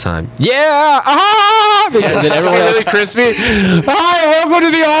phone all the time. Yeah! Ah! Then everyone else, Really crispy. Hi, welcome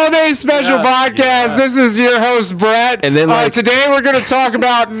to the all-day special podcast. This is your host Brett. And then, like- today we're going to talk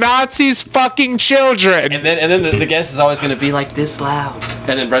about Nazis fucking children. and then the guest is always going to be like this loud,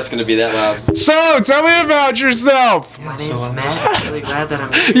 and then Brett's going to be that loud. So, tell me about yourself. My name's Matt. I'm really glad that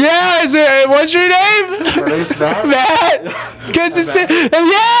I'm here. Yeah, what's your name? My name's Matt. Matt. Good to see.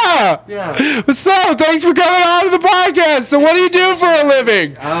 Yeah. Yeah. So, thanks for coming on to the podcast. So, what do you do for a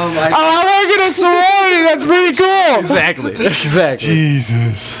living? I work in a sorority. That's pretty cool. Exactly.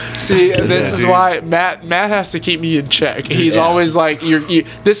 Jesus. See, this Yeah, is dude. why Matt has to keep me in check. He's always like,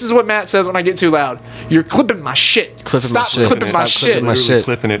 this is what Matt says when I get too loud. You're clipping my shit. Stop clipping my shit. my Literally shit.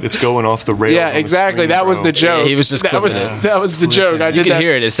 clipping it. It's going off the rails. Yeah, on the exactly. screen, That was bro. the joke. Yeah, he was just that was clipping that was the joke. I You did could that.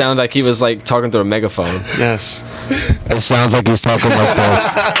 hear it. It sounded like he was like talking through a megaphone. Yes. It sounds like he's talking like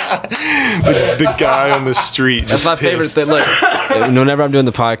this. The guy on the street. That's Just my favorite pissed. thing. Look, whenever I'm doing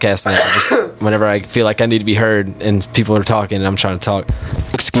the podcast now, just whenever I feel like I need to be heard and people are talking and I'm trying to talk.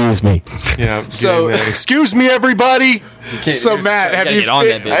 Excuse me. Yeah. So- getting that. Excuse me, everybody. So Matt, have you get on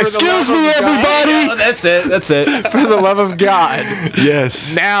that bitch. Excuse me, everybody. That's it. That's it. for the love of God?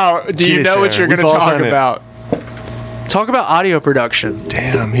 Yes. Now, do you Get know what there. you're going to We've all talk done it. about? Talk about audio production.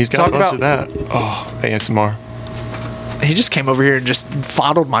 Damn, he's got Talk a bunch about- of that. Oh, ASMR. He just came over here and just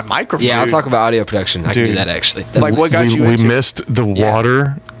fondled my microphone. Yeah, I'll talk about audio production. I can do Dude. that actually. Like, what got you we into? missed the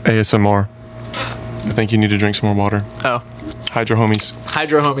water ASMR. I think you need to drink some more water. Oh, Hydro homies.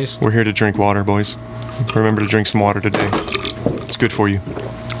 Hydro homies. We're here to drink water, boys. Remember to drink some water today. It's good for you.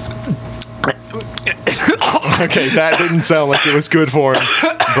 Okay, that didn't sound like it was good for him,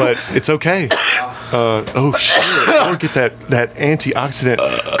 but it's okay. Oh shit! Look at that antioxidant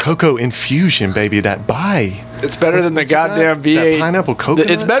cocoa infusion, baby. That bai. It's better than the goddamn V8. That pineapple coconut.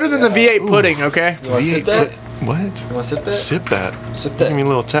 It's better than the V8 pudding. Okay. You want to sip that? What? You want to sip that? Sip that. Sip that. You mean a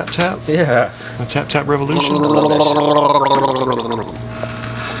little tap tap? Yeah. A tap tap revolution.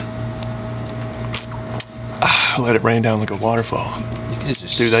 Let it rain down like a waterfall. You could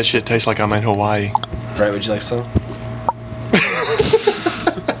just Dude, that shit tastes like I'm in Hawaii. Right? Would you like some?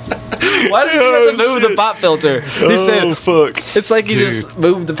 Why did you have to move the pop filter? He said, fuck. It's like you just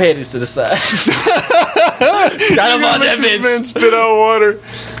moved the panties to the side. Got him on that bitch. Man spit out water.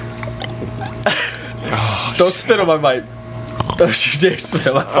 Don't spit on my mic. Don't you dare spit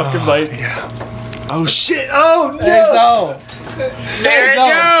on my fucking mic. Yeah. Oh shit. Oh no. There it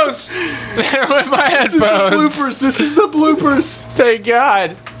goes. There went my headphones. This is the bloopers. Thank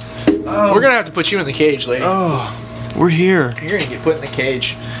God. We're gonna have to put you in the cage later. Oh, we're here. You're gonna get put in the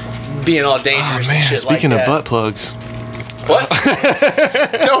cage, being all dangerous and shit Speaking like of that. butt plugs. What?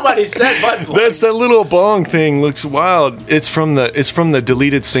 Nobody said butt plugs. That's that little bong thing. Looks wild. It's from the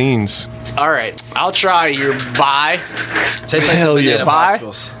deleted scenes. All right, I'll try your bye. Tastes like Hell the yeah. banana Bye.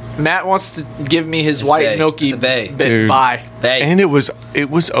 popsicles. Matt wants to give me his It's white bae. milky It's a bae. bit. Dude. Bye. Hey. And it was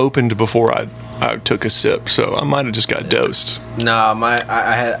opened before I took a sip, so I might have just got dosed. Nah, my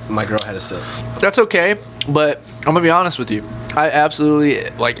girl had a sip. That's okay, but I'm gonna be honest with you. I absolutely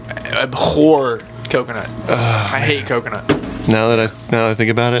abhor coconut. I hate coconut. Now that I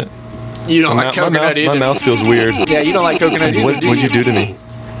think about it, You don't like coconut either. my mouth feels weird. Yeah, you don't like coconut either. What'd you do to me?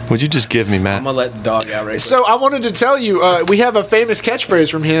 What'd you just give me, Matt? I'm gonna let the dog out right So I wanted to tell you, we have a famous catchphrase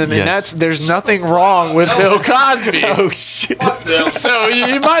from him, and Yes. that's "There's nothing wrong with Bill Cosby." Oh shit! So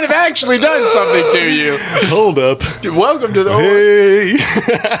you might have actually done something to you. Hold up. Welcome to the Hey.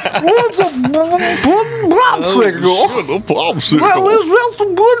 What's a popsicle? Oh, shit, a popsicle. Well, it's just a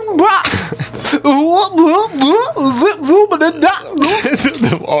good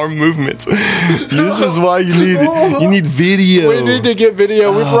The arm movements. This is why you need video. We need to get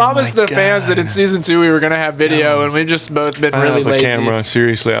video. We promised my the fans that in season 2 we were gonna have video, and we've just both been I really have a lazy. camera.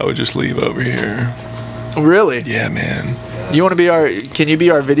 Seriously, I would just leave over here. Really? Yeah, man. You want to be our? Can you be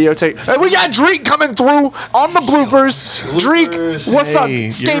our videotape? Hey, we got Dreek coming through on the bloopers. Dreek, what's up? Hey,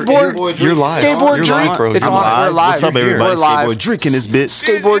 Skateboard. you're live. Skateboard You're Dreek. live, bro. It's You're on. live. We're live. What's up, everybody? We're live. Skateboard Dreek in this bitch.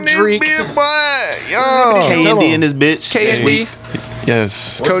 Skateboard Dreek. KND in this bitch. KND.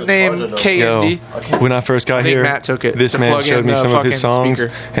 Yes. Codename KND. When I first got I think here, Matt took it this to man plug showed in me the some of his fucking songs,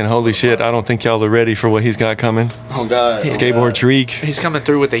 speaker. and holy shit, I don't think y'all are ready for what he's got coming. Oh God. Skateboard Dreek. He's coming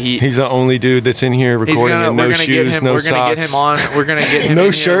through with the heat. He's the only dude that's in here recording in no shoes, no We're gonna get him socks, on. We're gonna get him no in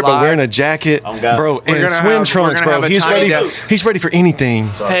here shirt, but live. wearing a jacket, bro, We're and gonna swim have- trunks, we're gonna bro. have a He's tiny ready. desk. He's ready for anything.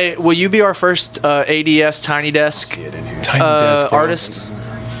 Hey, will you be our first ADS Tiny Desk Tiny desk, bro. artist?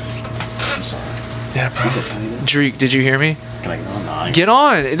 Yeah, bro. Dreek, did you hear me? Can I get on? Nah, Get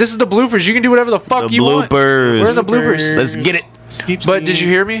on. This is the bloopers. You can do whatever the fuck The you want. bloopers. We're in the bloopers. Let's get it. But did you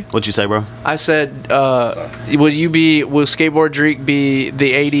hear me? What you say, bro? I said, will Skateboard Dreek be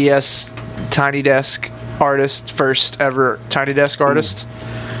the ADS Tiny Desk artist, first ever Tiny Desk artist?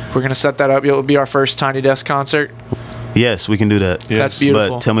 We're gonna set that up. It'll be our first Tiny Desk concert. Yes, we can do that. That's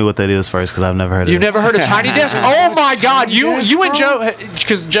beautiful. But tell me what that is first, because I've never heard of it. You've never heard of Tiny Desk? Oh my God! You and Joe,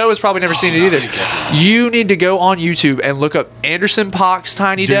 because Joe has probably never seen it either. You need to go on YouTube and look up Anderson Paak's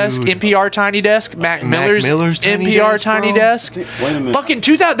Tiny Desk, NPR Tiny Desk, Mac Miller's Tiny NPR Desk, Tiny bro. Desk. Wait a minute. Fucking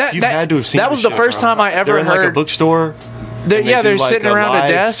 2000. You had to have seen that was the shit, first bro. time I ever They're in heard. like a bookstore. They're, and they yeah, do they're like sitting a around a live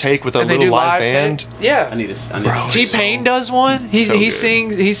desk. take with a and they little do live tape. band. Yeah. I need this. T-Pain does one. He So good.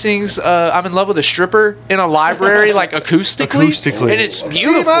 sings. He sings. I'm in love with a stripper in a library, like acoustically, and it's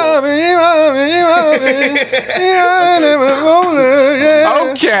beautiful.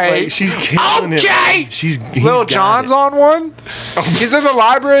 Okay. Like, she's killing it. Okay. He's Little got John's it. on one. He's in the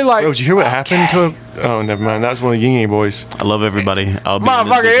library, like Bro, did you hear what happened to him? Oh, never mind. That was one of the Ying Yang boys. I love everybody. I'll be in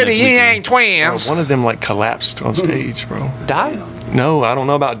this motherfucker. bitch The next Yin weekend. Yang Twins. One of them like collapsed on stage, bro. Died. No, I don't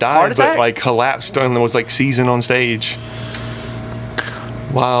know about Heart died, attack? but like collapsed and was like seasoned on stage.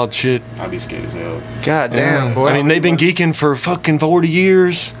 Wild shit. I'd be scared as hell. God damn, boy. I mean, they've been geeking for fucking 40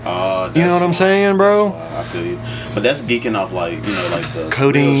 years. You know what I'm saying, bro? I feel you. But that's geeking off, like, you know, like the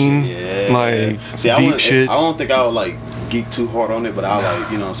Codeine, real shit. Yeah. like See, deep shit. I don't think I would like geek too hard on it, but I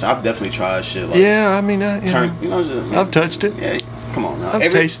like, you know, so I've definitely tried shit like Yeah, I mean, you know, just, I've touched it. Yeah, come on now.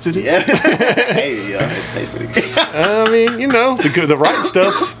 I've tasted it. Yeah. Hey, yeah, it tastes pretty good. I mean, you know, the right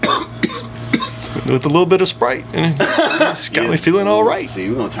stuff. with a little bit of Sprite, and it's got me feeling all right. See,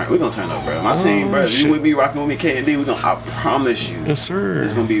 we're gonna turn up, bro. My team, bro. If you with me, rocking with me, K&D, I promise you, yes, sir.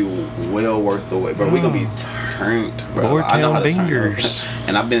 It's gonna be well worth the wait, bro. We're gonna be turned, bro. I know how to turn,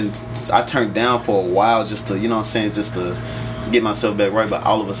 and I turned down for a while just to, you know what I'm saying, just to get myself back right. But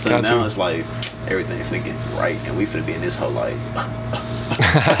all of a sudden now it's like everything finna get right, and we finna be in this whole like,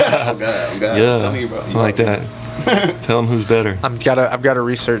 oh god, yeah, tell me, bro. I like that. Tell them who's better. I've got to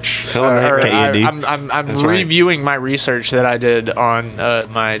research. Tell them I'm reviewing my research that I did on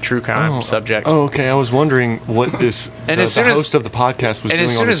my true crime subject. Oh, okay. I was wondering what this and the as soon host as, of the podcast was doing. And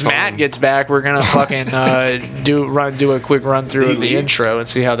as soon as Matt gets back, we're gonna fucking do a quick run through of the intro and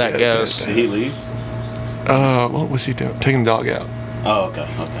see how that goes. Did he leave? What was he doing? Taking the dog out. Oh, okay.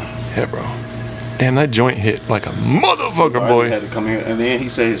 Yeah, bro. Damn, that joint hit like a motherfucker, so boy. I had to come here, and then he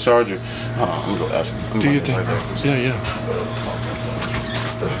said his charger. I'm gonna go ask him. Do you think? Right yeah.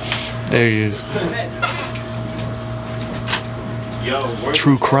 There he is. Yo,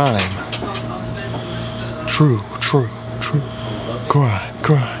 true crime. True. Crime.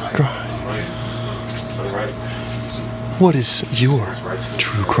 What is your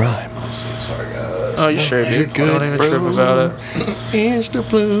true crime? Sorry, guys. Oh, you sure, dude? You're good, Don't even bro. trip about it. It's the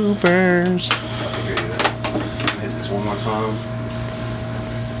bloopers. Hit this one more time.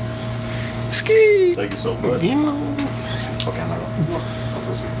 Ski. Thank you so much. Okay, I'm not going. Let's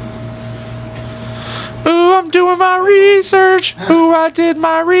go see. Ooh, I'm doing my research. Ooh, I did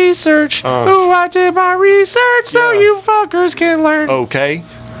my research. Ooh, I did my research so you fuckers can learn. Okay.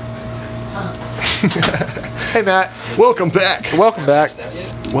 Hey, Matt. Welcome back. What?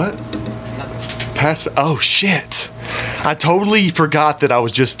 Oh, shit. I totally forgot that I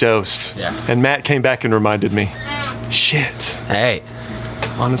was just dosed. Yeah. And Matt came back and reminded me. Shit. Hey.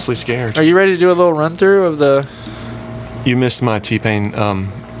 Honestly scared. Are you ready to do a little run through of the... You missed my T-Pain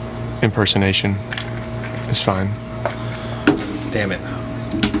impersonation. It's fine. Damn it.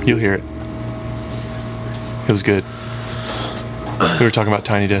 You'll hear it. It was good. We were talking about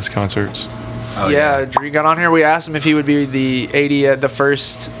Tiny Desk concerts. Oh, yeah, Drew got on here. We asked him if he would be the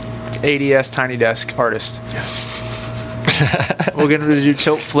first ADS Tiny Desk artist. Yes. We're gonna do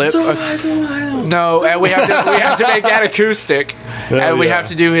tilt flip. No, and we have to make that acoustic, and we have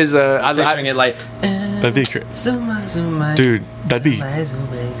to do his. Picturing it like. That'd be great, dude.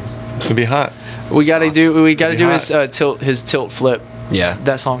 That'd be hot. We gotta do his tilt flip. Yeah,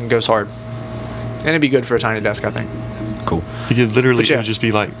 that song goes hard, and it'd be good for a Tiny Desk, I think. Cool. You could literally, it would just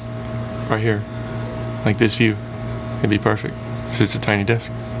be like right here, like this view. It'd be perfect. So it's a tiny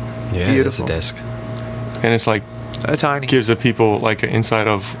desk. Yeah, beautiful. It's a desk, and it's like a tiny gives the people like an insight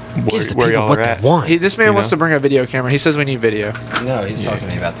of where y'all are at. This man wants to bring a video camera. He says we need video. No, he was talking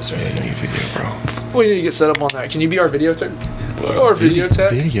to me about this earlier. You need video, bro. We need to get set up on that. Can you be our video tech? Or video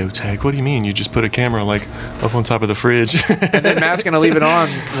tech? Video tech? What do you mean? You just put a camera like up on top of the fridge, and then Matt's gonna leave it on.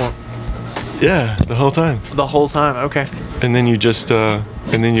 Well, yeah, the whole time. The whole time, okay. And then you just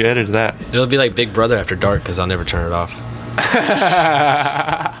and then you edit that. It'll be like Big Brother after dark because I'll never turn it off.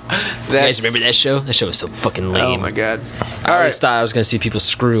 You guys remember that show? That show was so fucking lame. Oh my god! I always thought I was gonna see people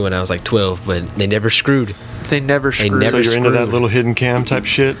screw when I was like 12, but they never screwed. They never screwed. So you're into that little hidden cam type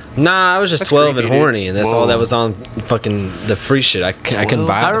shit? Nah, I was just 12 and horny, and that's all that was on fucking the free shit. I couldn't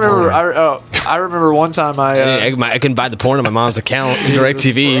buy. I remember one time I couldn't buy the porn on my mom's account.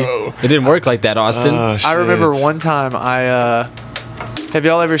 DirecTV. It didn't work like that, Austin. I remember one time have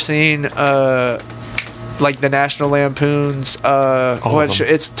y'all ever seen like the National Lampoon's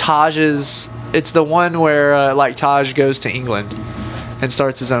it's Taj's, it's the one where like Taj goes to England and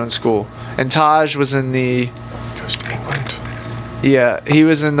starts his own school, and Taj was in the goes to England. Yeah, he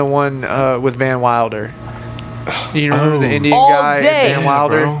was in the one with Van Wilder. You remember the Indian guy Van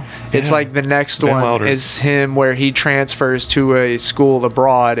Wilder? Bro. It's like the next Van one Wilder. is him where he transfers to a school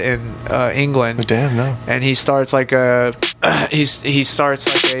abroad in England. Damn, no. And he starts like he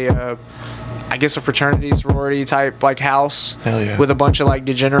starts like a I guess a fraternity sorority type like house. Hell yeah. With a bunch of like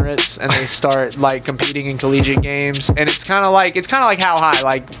degenerates, and they start like competing in collegiate games, and it's kind of like How High,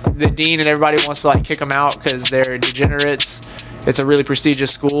 like the dean and everybody wants to like kick them out because they're degenerates. It's a really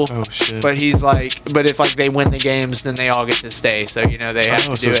prestigious school. Oh shit! But he's like, but if like they win the games, then they all get to stay. So you know they have to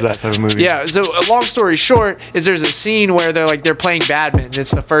do so it's it. that type of movie. Yeah. So a long story short is there's a scene where they're playing badminton. It's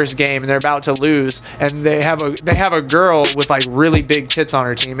the first game and they're about to lose, and they have a girl with like really big tits on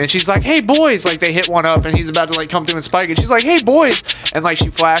her team, and she's like, "Hey boys!" Like they hit one up, and he's about to like come through and spike it. She's like, "Hey boys!" And like she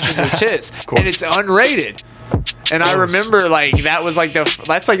flashes her tits, and it's unrated. And I remember like that was like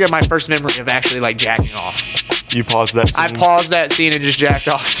that's like my first memory of actually like jacking off. You paused that scene? I paused that scene and just jacked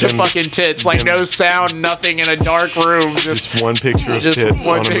off to fucking tits. Like no sound, nothing, in a dark room. Just one picture of just tits.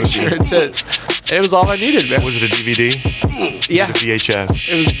 one on a picture movie. of tits. It was all I needed, man. Was it a DVD? Yeah. Was it a VHS?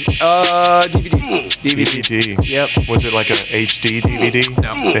 It was DVD. Yep. Was it like a HD DVD?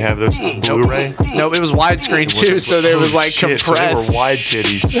 No. They have those Blu-ray? Nope, it was widescreen too, so there was like Shit, so compressed. they were wide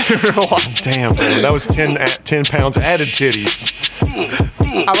titties. Damn, bro. That was 10 pounds added titties.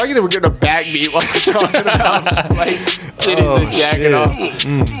 I like that we're getting a back beat while we're talking about like titties and jacking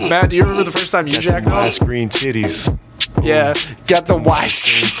off. Matt, do you remember the first time you jacked off? Widescreen titties. Yeah, got the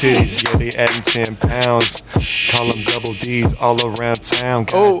widescreen titties. Yeah, they adding 10 pounds. Call them double D's all around town.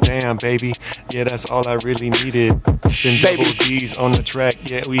 God damn, baby. Yeah, that's all I really needed. Them double D's on the track.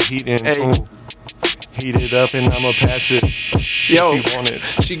 Yeah, we heating. Ooh. Heat it up and I'ma pass it. Yo, if you want it.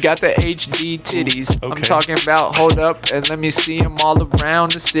 She got the HD titties. I'm talking about, hold up and let me see them all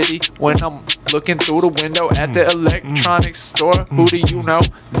around the city. When I'm looking through the window at the electronics store, who do you know?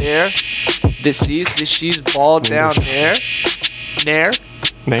 There. She's bald down there. There.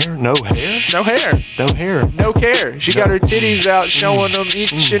 There? No hair? No hair. No hair. No care. She got her titties out showing them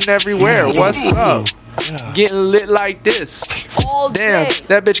each and everywhere. What's up? Getting lit like this. Damn,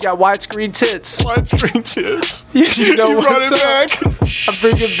 that bitch got widescreen tits. Widescreen tits. You know you what's brought it up? back. I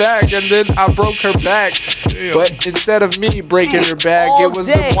bring it back, and then I broke her back. Damn. But instead of me breaking her back, it was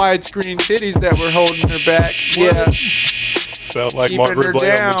the widescreen titties that were holding her back. Yeah. Sound like Keeping Mark her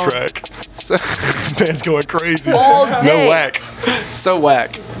Reblay on down. the track. This man's going crazy. All day. No whack. So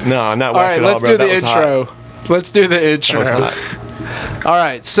whack. No, not All whack right, at all, let's bro. do That the was intro. hot. Let's do the intro. That was hot. All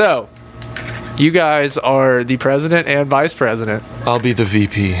right, so you guys are the president and vice president. I'll be the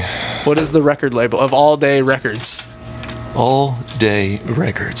VP. What is the record label of All Day Records? All Day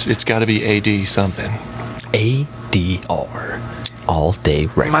Records. It's got to be AD something. ADR. All Day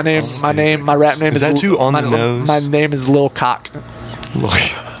Records. My rap name is that too on the nose? My name is Lil Cock.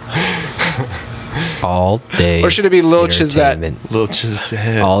 All Day. Or should it be Lil Chizette? Lil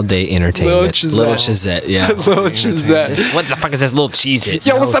Chizette. All Day Entertainment. Lil Chizette, yeah. Lil Chizette. What the fuck is this Lil Cheez-It?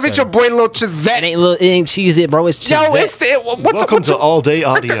 Yo, what's up? It's your boy Lil Chizette. It ain't Cheez-It, bro. It's Chizette. Yo, it's Welcome to All Day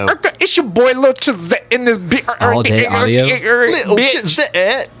Audio. It's your boy Lil Chizette in this big All Day Audio? Little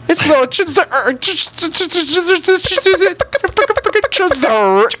Chizette. It's Lil Chizette.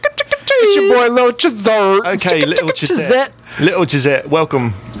 It's your boy Lil Chizette. Okay, Little Chizette. Little Chizette,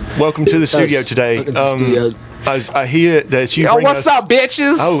 welcome to the studio today. I hear that you. Yo, bring what's us, up,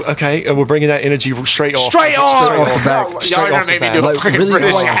 bitches? Oh, okay, and we're bringing that energy straight off. Straight off the back. Y'all gonna make me do a fucking really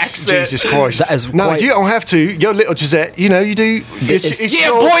British quiet. accent. Jesus Christ! That is no, quite- you don't have to. Yo, Little Chizette, you know you do. It's Yeah,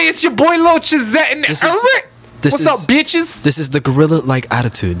 your- boy, it's your boy Lil Chizette in This the is- What's up, bitches? This is the gorilla-like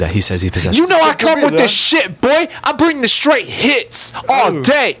attitude that he says he possesses. You know I come with gorilla. this shit, boy. I bring the straight hits all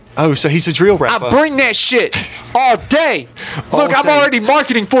day. Oh, so he's a drill rapper. I bring that shit all day. Look, I'm day. already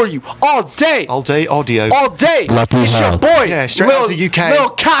marketing for you all day. All Day Audio. All day. Lucky It's your hell. boy. Yeah, straight out to UK. Little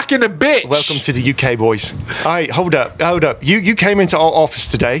cock in a bitch. Welcome to the UK, boys. All right, hold up. You came into our office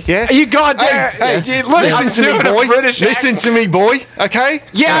today, yeah? You goddamn. Hey, Yeah, look, listen I'm to me, doing a boy. British Listen accent. to me, boy. Okay?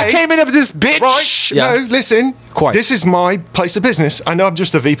 Yeah, I Hey. came in up this bitch. Right? Yeah. No, listen. Quite. This is my place of business. I know I'm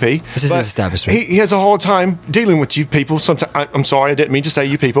just a VP. This is but his establishment. He has a hard time dealing with you people. Sometimes I'm sorry, I didn't mean to say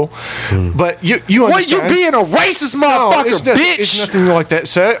you people, but you What, understand. you being a racist No, motherfucker, it's bitch? It's nothing like that,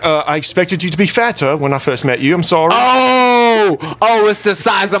 sir. I expected you to be fatter when I first met you. I'm sorry. Oh, it's the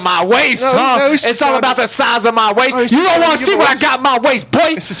size of my waist, No, huh? no, it's the it's all sound about the size of my waist. Oh, it's You the don't sound want of to your see what I voice. got in my waist, boy.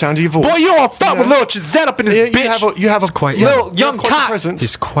 It's the sound of your voice. Boy, you don't fuck with Lil Chizette up in this bitch. You have a quite Little young quite the cock. presence.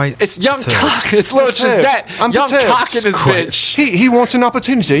 He's quite. It's young perturbed. cock. It's Lil Perturbed. Chizette. I'm Young perturbed. cock in this Quite. bitch. He wants an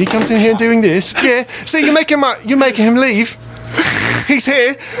opportunity. He comes in here doing this. Yeah. See, you're making him leave. He's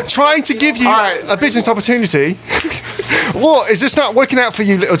here trying to give you All right. a business opportunity. What? Is this not working out for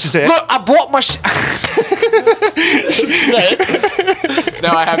you, Little Chizette? Look, I brought my No,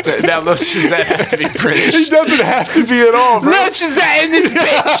 I have to. Now, Lil Chizette has to be He British. doesn't have to be at all, bro. Lil Chizette in this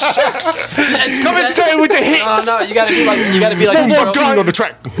bitch. Coming through with the hits. No, you gotta be like One the more drill, gun on the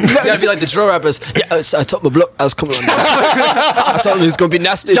track. you gotta be like the drill rappers. Yeah, I told my block I was coming on. I told him it's gonna be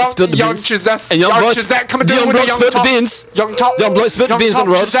nasty if he spilled the Young beans. Chizette. And Young Blood- Chizette coming Young through with Blood the young spilled the top. beans. Young top. Young Blood spilled the beans on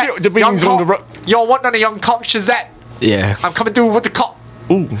the road. The beans on the road. You don't want none of young cock Chizette. Yeah. I'm coming through with the cock.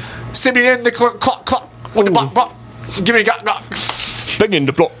 Ooh. Send me in the clock. With the block. Give me got. Bang in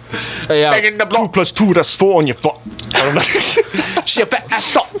the block. Yeah. Bang in the 2 block. + 2, that's 4 on your block. I don't know. She a fat ass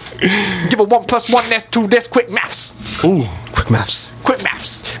stop. Give her 1 + 1, that's 2. That's quick maths. Ooh. Quick maths. Quick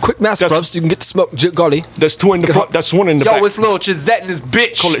maths. Quick maths, That's- brubs. You can get to smoke golly. That's 2 in the front, that's 1 in the Yo, back. it's Lil Chizette in this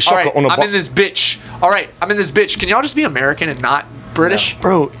bitch. Call it shocker Alright, on a I'm bo- in this bitch. Alright, I'm in this bitch. Can y'all just be American and not British?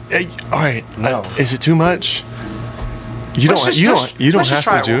 Bro, hey, all right. No. Is it too much? You Let's don't just have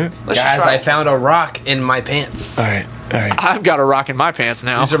try to do it. Let's just Guys, try I found a rock in my pants. All right. All right. I've got a rock in my pants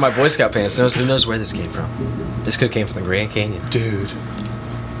now. These are my Boy Scout pants. Who knows where this came from? This could have came from the Grand Canyon. Dude.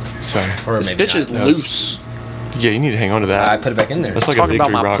 Sorry. Or This maybe bitch is not. loose. Yeah, you need to hang on to that. I put it back in there. That's like Talking a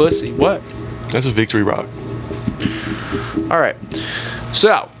victory about my rock. pussy. What? That's a victory rock. All right.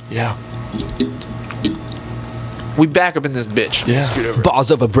 So Yeah. we back up in this bitch. Yeah. Scoot over.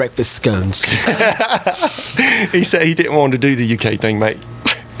 Bars over breakfast scones. He said he didn't want to do the UK thing, mate.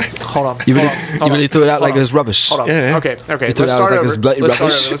 Hold on. You really, hold on, you hold really on, threw it out hold like on. it was rubbish. Hold on. Yeah. Okay. You Let's threw it out start like over. it's bloody Let's start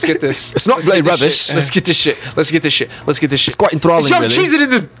rubbish. over. Let's get this. It's not Let's bloody get this rubbish. shit. Let's get this shit. Let's get this shit. Let's get this shit. It's quite enthralling, It's Young really. Cheez-It in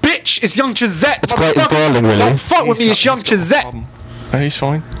this bitch. It's Young Chizette. It's quite motherfucker. enthralling, really. Don't fuck with me. It's Young He's got a Chizette. problem. Oh, he's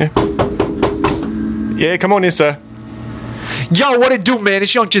fine. Yeah. Yeah, come on in, sir. Yo, what it do, man?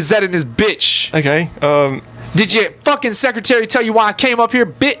 It's Young Chizette in this bitch. Okay. Did your fucking secretary tell you why I came up here,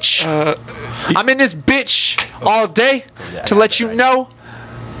 bitch? I'm in this bitch all day to let you know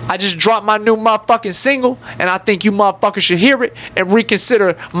I just dropped my new motherfucking single, and I think you motherfuckers should hear it and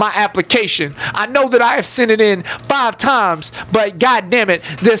reconsider my application. I know that I have sent it in 5 times, but goddamn it,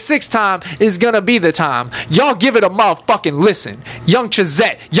 the 6th time is gonna be the time. Y'all give it a motherfucking listen. Young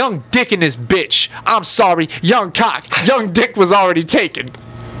Chizette, young dick in this bitch. I'm sorry, young cock. Young dick was already taken.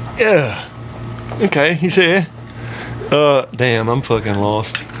 Yeah. Okay, he's here. Damn, I'm fucking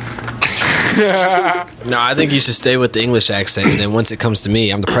lost. No, I think you should stay with the English accent, and then once it comes to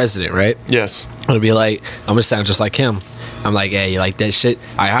me, I'm the president, right? Yes. I'm gonna be like, I'm gonna sound just like him. I'm like, hey, you like that shit?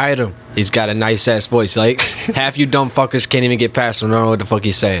 I hired him. He's got a nice ass voice. Like, half you dumb fuckers can't even get past him. I don't know what the fuck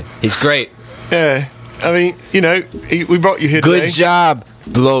he's saying. He's great. Yeah. I mean, you know, we brought you here today. Good job,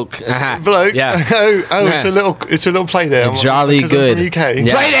 bloke. Bloke. Yeah. Oh, Yeah. it's a little play there. Jolly 'Cause I'm good. from UK.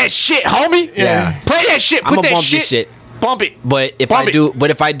 Yeah. Play that shit, homie. Yeah. Play that shit. I'm Put gonna that bump shit. this shit. Bump it. But if Bump I it. do,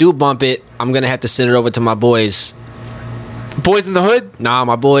 if I do bump it, I'm gonna have to send it over to my boys. Boys in the Hood? Nah,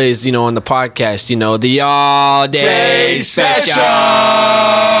 my boys, you know, on the podcast, you know, the All Day Special.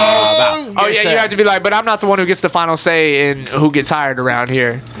 Oh, yeah, you have to be like, but I'm not the one who gets the final say in who gets hired around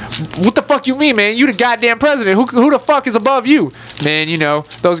here. What the fuck you mean, man? You the goddamn president. Who the fuck is above you? Man, you know,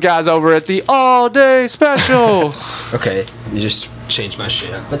 those guys over at the All Day Special. Okay, you just changed my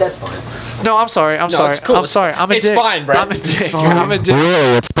shit up, but that's fine. No, I'm sorry. I'm sorry. it's cool. I'm sorry. I'm a It's dick. fine, Brad. I'm a It's dick. fine. I'm a dick.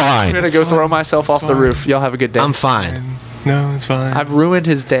 Really, it's fine. I'm gonna go throw myself off the roof. Y'all have a good day. I'm fine. No, it's fine. I've ruined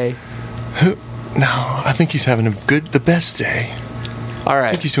his day. No, I think he's having the best day. All I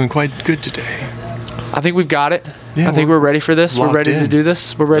right. think he's doing quite good today. I think we've got it. Yeah, I think we're ready for this. We're locked ready to in. do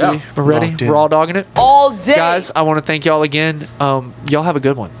this. We're ready. Yeah. We're ready. Locked in. We're all dogging it. All day. Guys, I want to thank y'all again. Y'all have a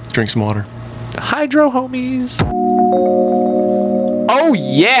good one. Drink some water. Hydro homies. Oh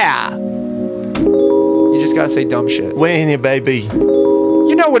yeah. You just gotta say dumb shit. When it, baby.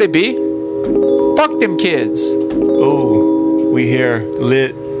 You know what it be. Fuck them kids. Oh, we here.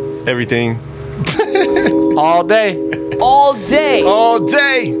 Lit. Everything. All day. All day. All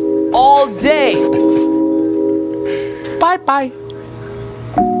day. All day. Bye bye.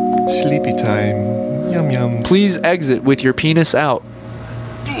 Sleepy time. Yum yum. Please exit with your penis out.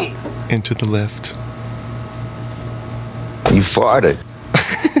 Into the left. You farted.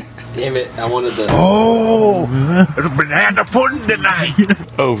 Damn it, I wanted the... Oh, it's banana pudding tonight.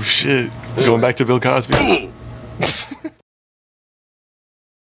 Oh shit. Going back to Bill Cosby.